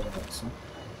 Leave all the medicine.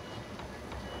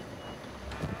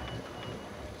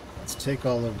 Let's take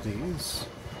all of these.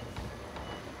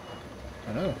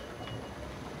 I know.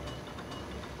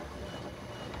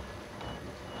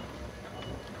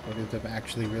 Are any of them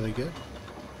actually really good?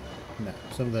 No,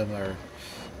 some of them are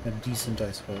decent,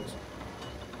 I suppose.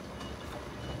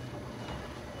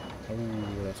 Oh,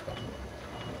 that's bad.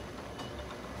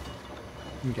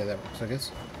 Okay, that works, I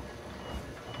guess.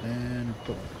 And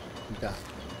boom, we got it.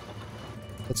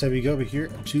 Let's have you go over here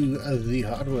to the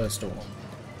hardware store.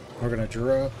 We're gonna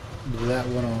drop that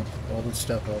one off, all the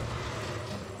stuff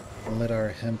off, and let our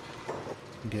hemp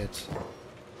get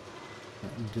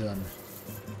done.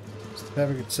 So the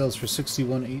fabric sells for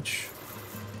 61 each.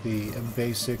 The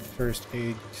basic first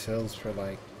aid sells for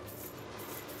like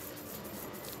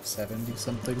 70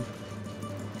 something.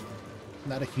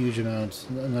 Not a huge amount,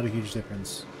 not a huge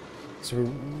difference. So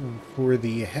for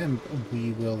the hemp,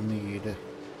 we will need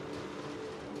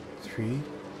 3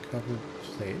 copper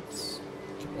plates.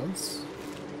 Once.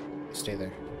 Stay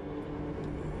there.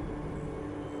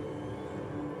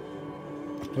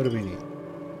 What do we need?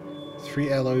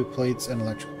 3 alloy plates and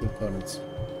electrical components.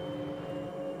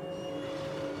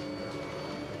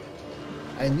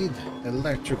 I need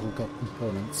electrical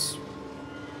components.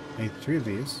 I need 3 of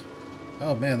these.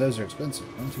 Oh man, those are expensive.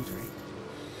 1, 2, 3.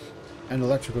 And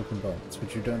electrical components,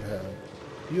 which you don't have.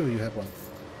 You have 1.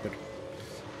 Good.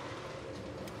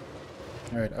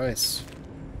 Alright, Ice.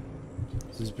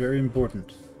 This is very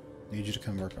important. I need you to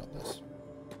come work on this.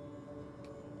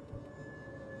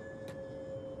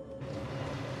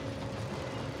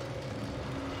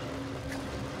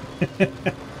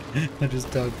 I'm just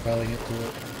dogpiling it to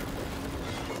it.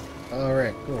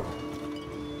 Alright, cool.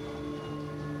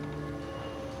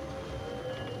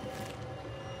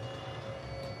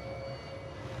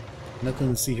 Nothing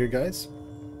to see here, guys.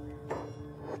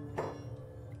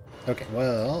 Okay,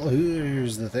 well,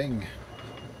 here's the thing.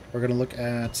 We're gonna look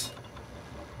at...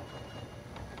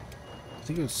 I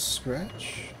think it was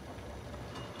Scratch?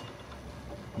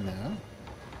 No.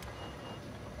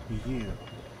 You.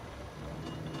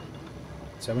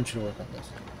 So I want you to work on this.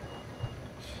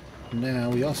 Now,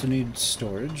 we also need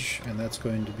storage, and that's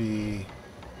going to be...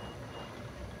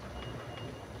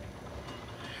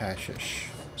 hashish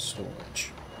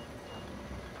storage.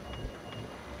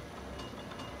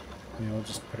 We'll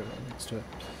just put it right next to it.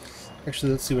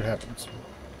 Actually, let's see what happens.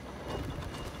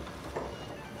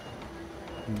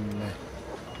 Nah.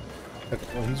 Okay,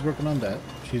 well, he's working on that.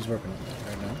 She's working on that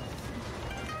right now.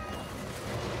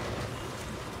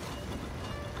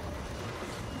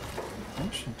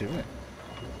 What's she doing?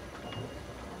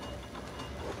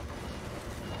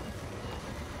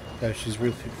 Oh, she's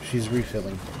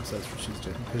refilling. So that's what she's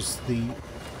doing. Because the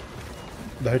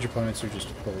hydroponics are just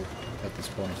full at this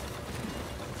point.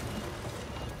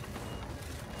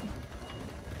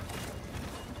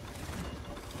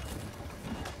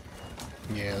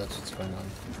 Yeah, that's what's going on.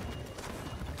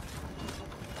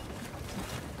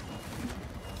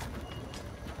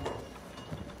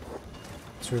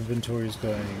 her inventory is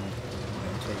going.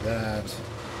 Take that.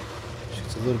 She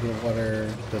gets a little bit of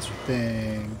water, does her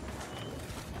thing.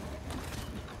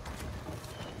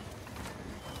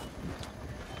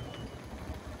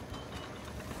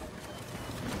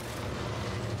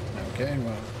 Okay,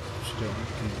 well, she doesn't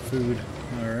need food.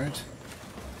 Alright.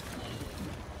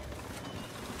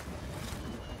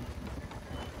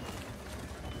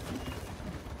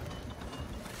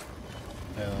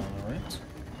 Alright.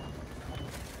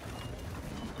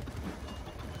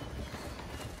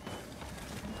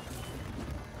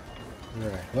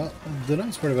 Right. Well, the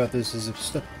nice part about this is if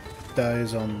stuff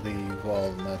dies on the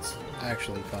wall, then that's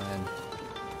actually fine.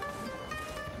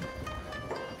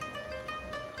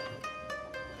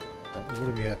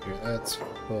 What do we have here? That's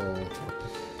full.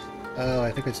 Oh,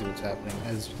 I think I see what's happening.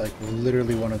 It's like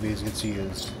literally one of these gets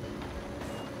used.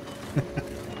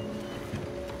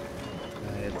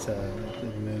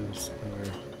 It moves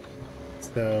over.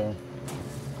 So,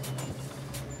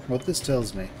 what this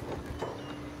tells me.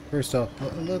 First off,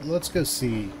 let's go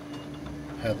see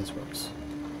how this works.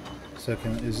 So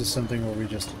is this something where we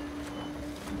just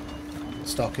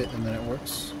stock it and then it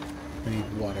works? We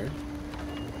need water.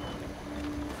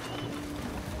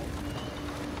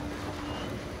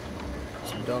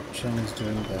 So Doc Chen is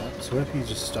doing that. So what if he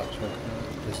just stops working?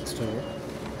 Does it still work?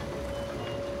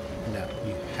 No,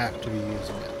 you have to be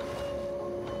using it.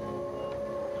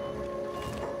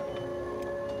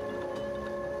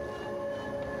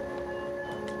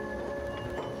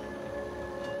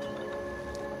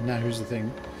 Now here's the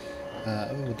thing.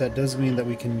 That does mean that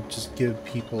we can just give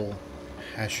people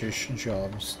hashish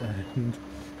jobs and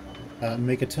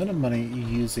make a ton of money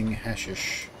using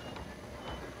hashish.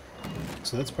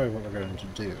 So that's probably what we're going to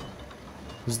do.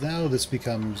 Because now this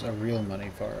becomes a real money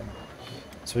farm.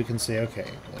 So we can say, okay,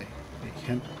 like a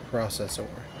hemp processor.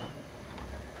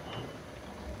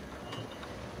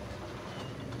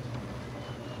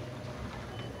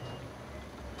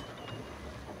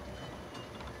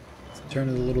 Turn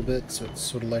it a little bit so it's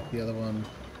sort of like the other one.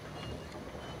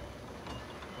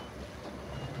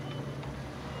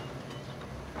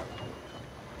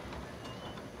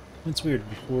 It's weird,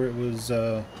 before it was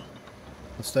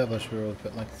established we were able to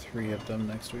put like 3 of them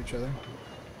next to each other.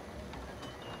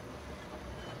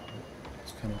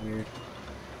 It's kind of weird.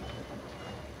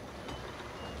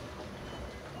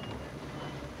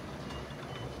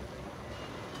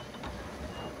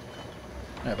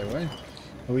 Either way.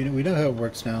 We know how it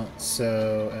works now,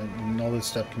 so and all this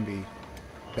stuff can be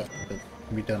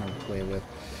done away with.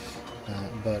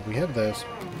 But we have those,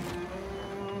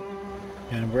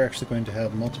 and we're actually going to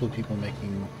have multiple people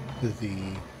making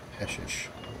the hashish.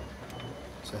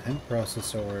 So hemp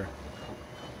processor,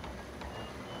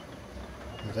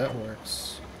 that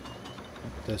works.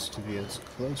 Want this to be as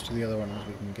close to the other one as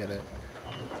we can get it.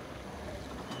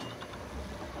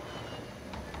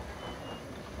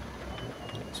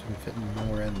 So we can fit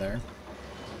more in there.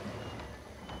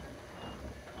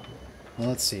 Well,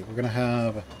 let's see. We're gonna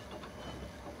have a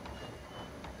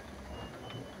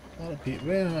lot of people.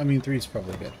 Well, I mean, 3 is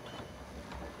probably good.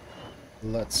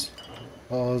 Let's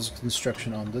pause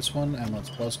construction on this one, and let's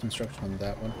pause construction on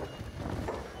that one.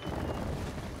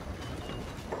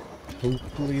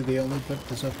 Hopefully they only put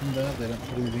this up in that. They don't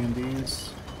put anything in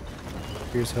these.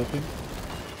 Here's hoping.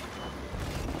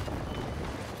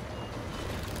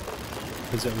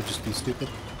 Because that would just be stupid.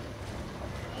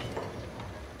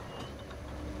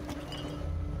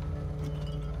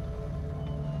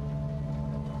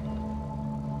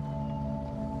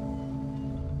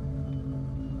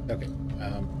 Okay.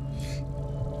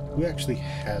 Who actually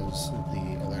has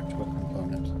the electrical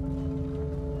component?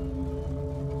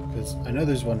 Because I know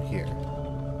there's one here.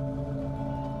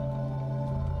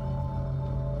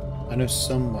 I know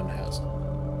someone has it.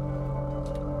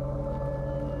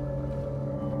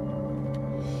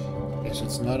 Okay, so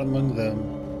it's not among them,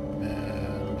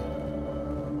 and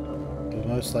it'll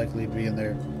most likely be in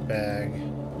their bag.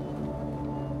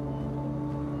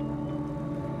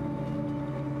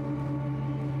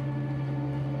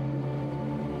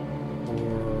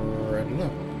 Or I don't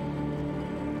know.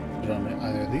 Is it on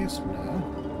either of these? No.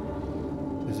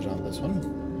 Is it on this one?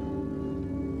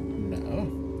 No.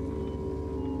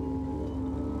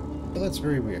 Well, that's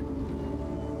very weird.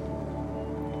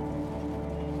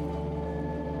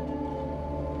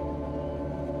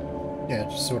 Yeah, it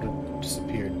just sort of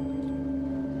disappeared.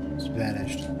 Just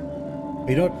vanished. But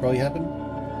you know what probably happened?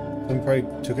 Someone probably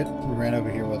took it and ran over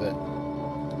here with it.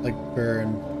 Like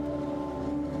burn.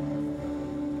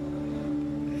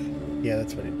 Yeah,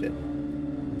 that's what it did.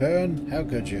 Burn, how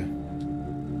could you?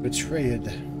 Betrayed.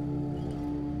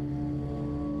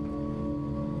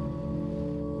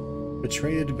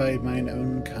 Betrayed by mine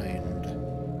own kind.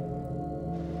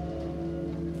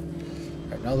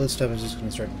 And all this stuff is just going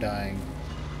to start dying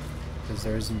because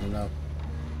there isn't enough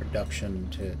production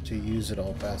to use it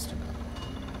all fast enough.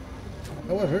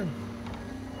 However,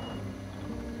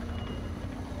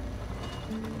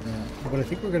 what I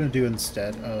think we're going to do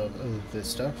instead of this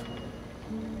stuff,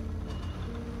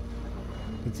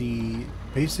 the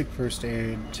basic first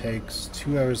aid takes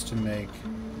 2 hours to make.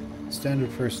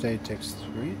 Standard first aid takes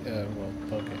 3. Well,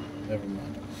 okay, never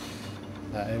mind.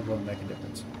 It won't make a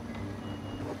difference.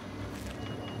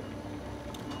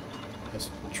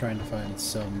 Just trying to find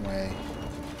some way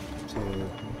to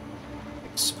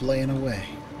explain away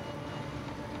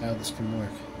how this can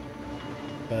work.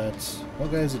 But, well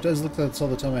guys, it does look like that's all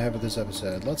the time I have for this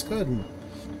episode. Let's go ahead and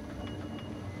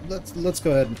let's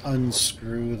go ahead and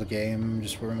unscrew the game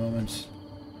just for a moment.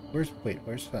 Where's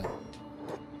Fen?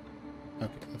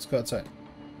 Okay, let's go outside.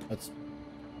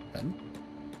 Fen?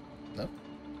 No?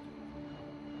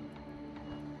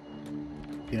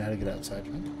 You know how to get outside,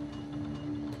 Fen?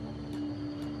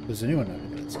 Does anyone know how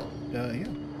to get outside?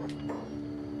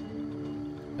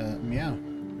 Yeah. Meow.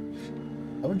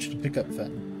 I want you to pick up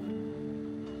Fen.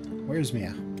 Where's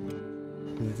Meow?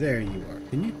 There you are.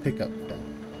 Can you pick up Fen?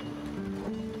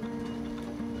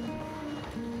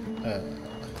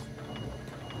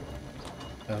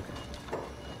 Okay.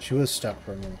 She was stuck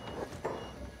for a minute.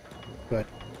 Good.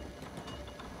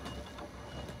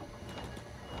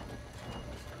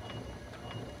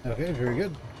 Okay, very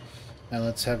good. Now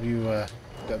let's have you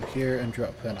go up here and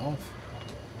drop Fen off.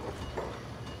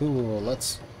 Cool.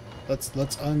 Let's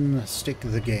unstick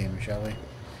the game, shall we?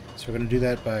 So we're going to do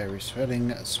that by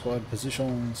resetting squad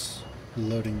positions,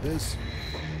 loading this.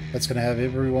 That's going to have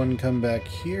everyone come back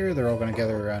here. They're all going to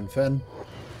gather around Fen.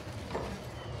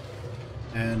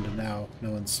 And now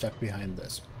no one's stuck behind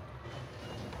this.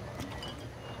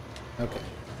 Okay,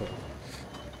 cool.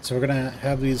 So we're going to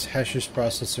have these hashish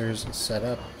processors set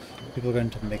up. People are going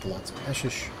to make lots of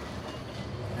hashish.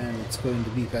 And it's going to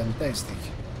be fantastic.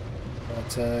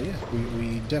 But yeah,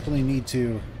 we definitely need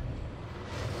to...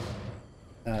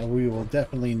 we will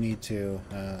definitely need to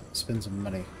spend some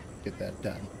money to get that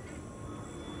done.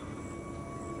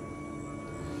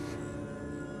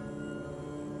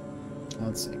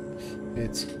 Let's see.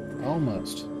 It's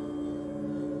almost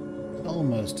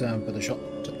time for the shop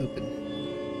to open.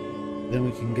 Then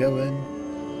we can go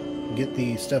in, get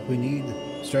the stuff we need,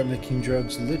 start making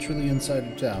drugs literally inside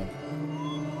of town.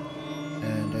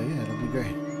 And yeah, it'll be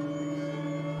great.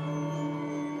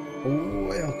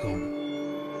 Welcome.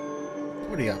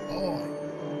 What do you got? Oh,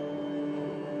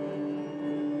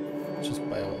 just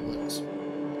buy all this.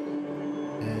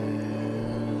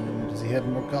 And does he have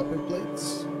more copper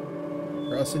plates?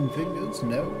 Crossing fingers?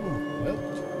 No. Well,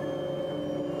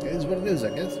 it is what it is, I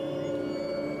guess.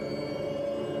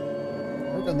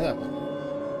 Work on that one.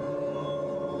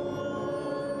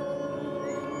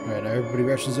 Alright, now everybody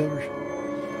rushes over.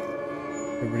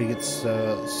 Everybody gets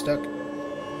stuck.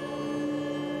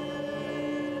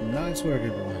 Nice work,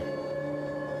 everyone.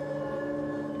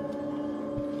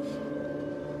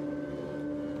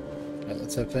 Alright,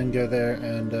 let's have Fen go there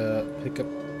and pick up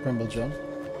Crumble John.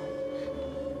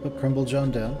 Put Crumble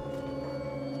John down.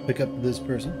 Pick up this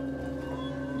person.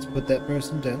 Let's put that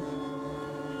person down.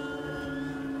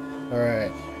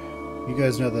 Alright. You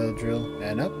guys know the drill.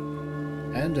 And up.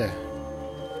 And down.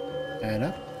 And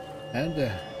up. And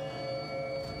down.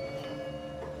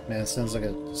 Man, it sounds like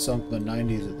a song from the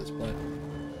 90s at this point.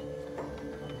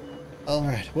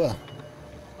 Alright, well.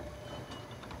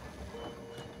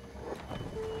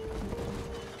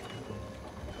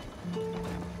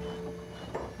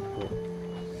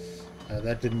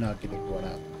 That did not get everyone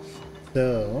out.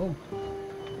 So,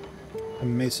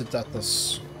 Mesa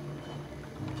Datos.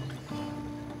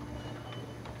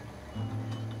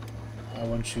 I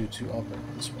want you to operate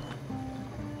this one.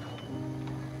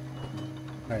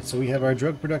 Alright, so we have our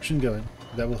drug production going.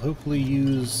 That will hopefully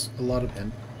use a lot of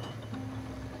hemp.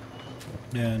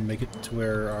 And make it to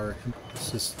where our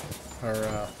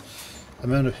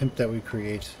amount of hemp that we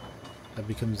create that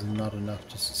becomes not enough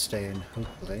to sustain,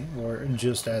 hopefully, or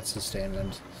just add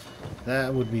sustainment.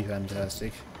 That would be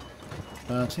fantastic.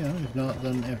 But, you know, if not,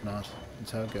 then if not.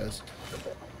 That's how it goes.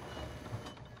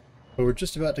 But we're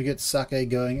just about to get sake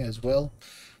going as well.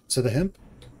 So the hemp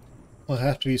will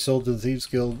have to be sold to the Thieves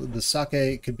Guild. The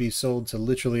sake could be sold to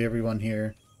literally everyone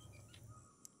here.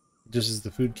 Just as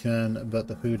the food can, but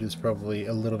the food is probably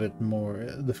a little bit more...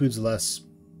 The food's less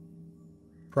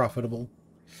profitable.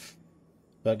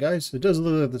 But guys, it does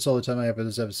look like that's all the time I have for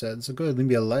this episode, so go ahead and leave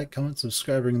me a like, comment,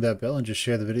 subscribe, ring that bell, and just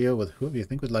share the video with whoever you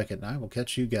think would like it, and I will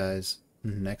catch you guys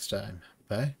next time.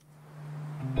 Bye.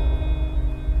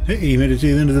 Hey, you made it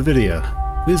to the end of the video.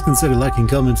 Please consider liking,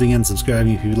 commenting, and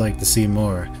subscribing if you'd like to see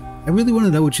more. I really want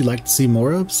to know what you'd like to see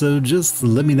more of, so just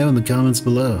let me know in the comments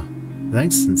below.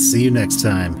 Thanks, and see you next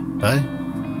time. Bye.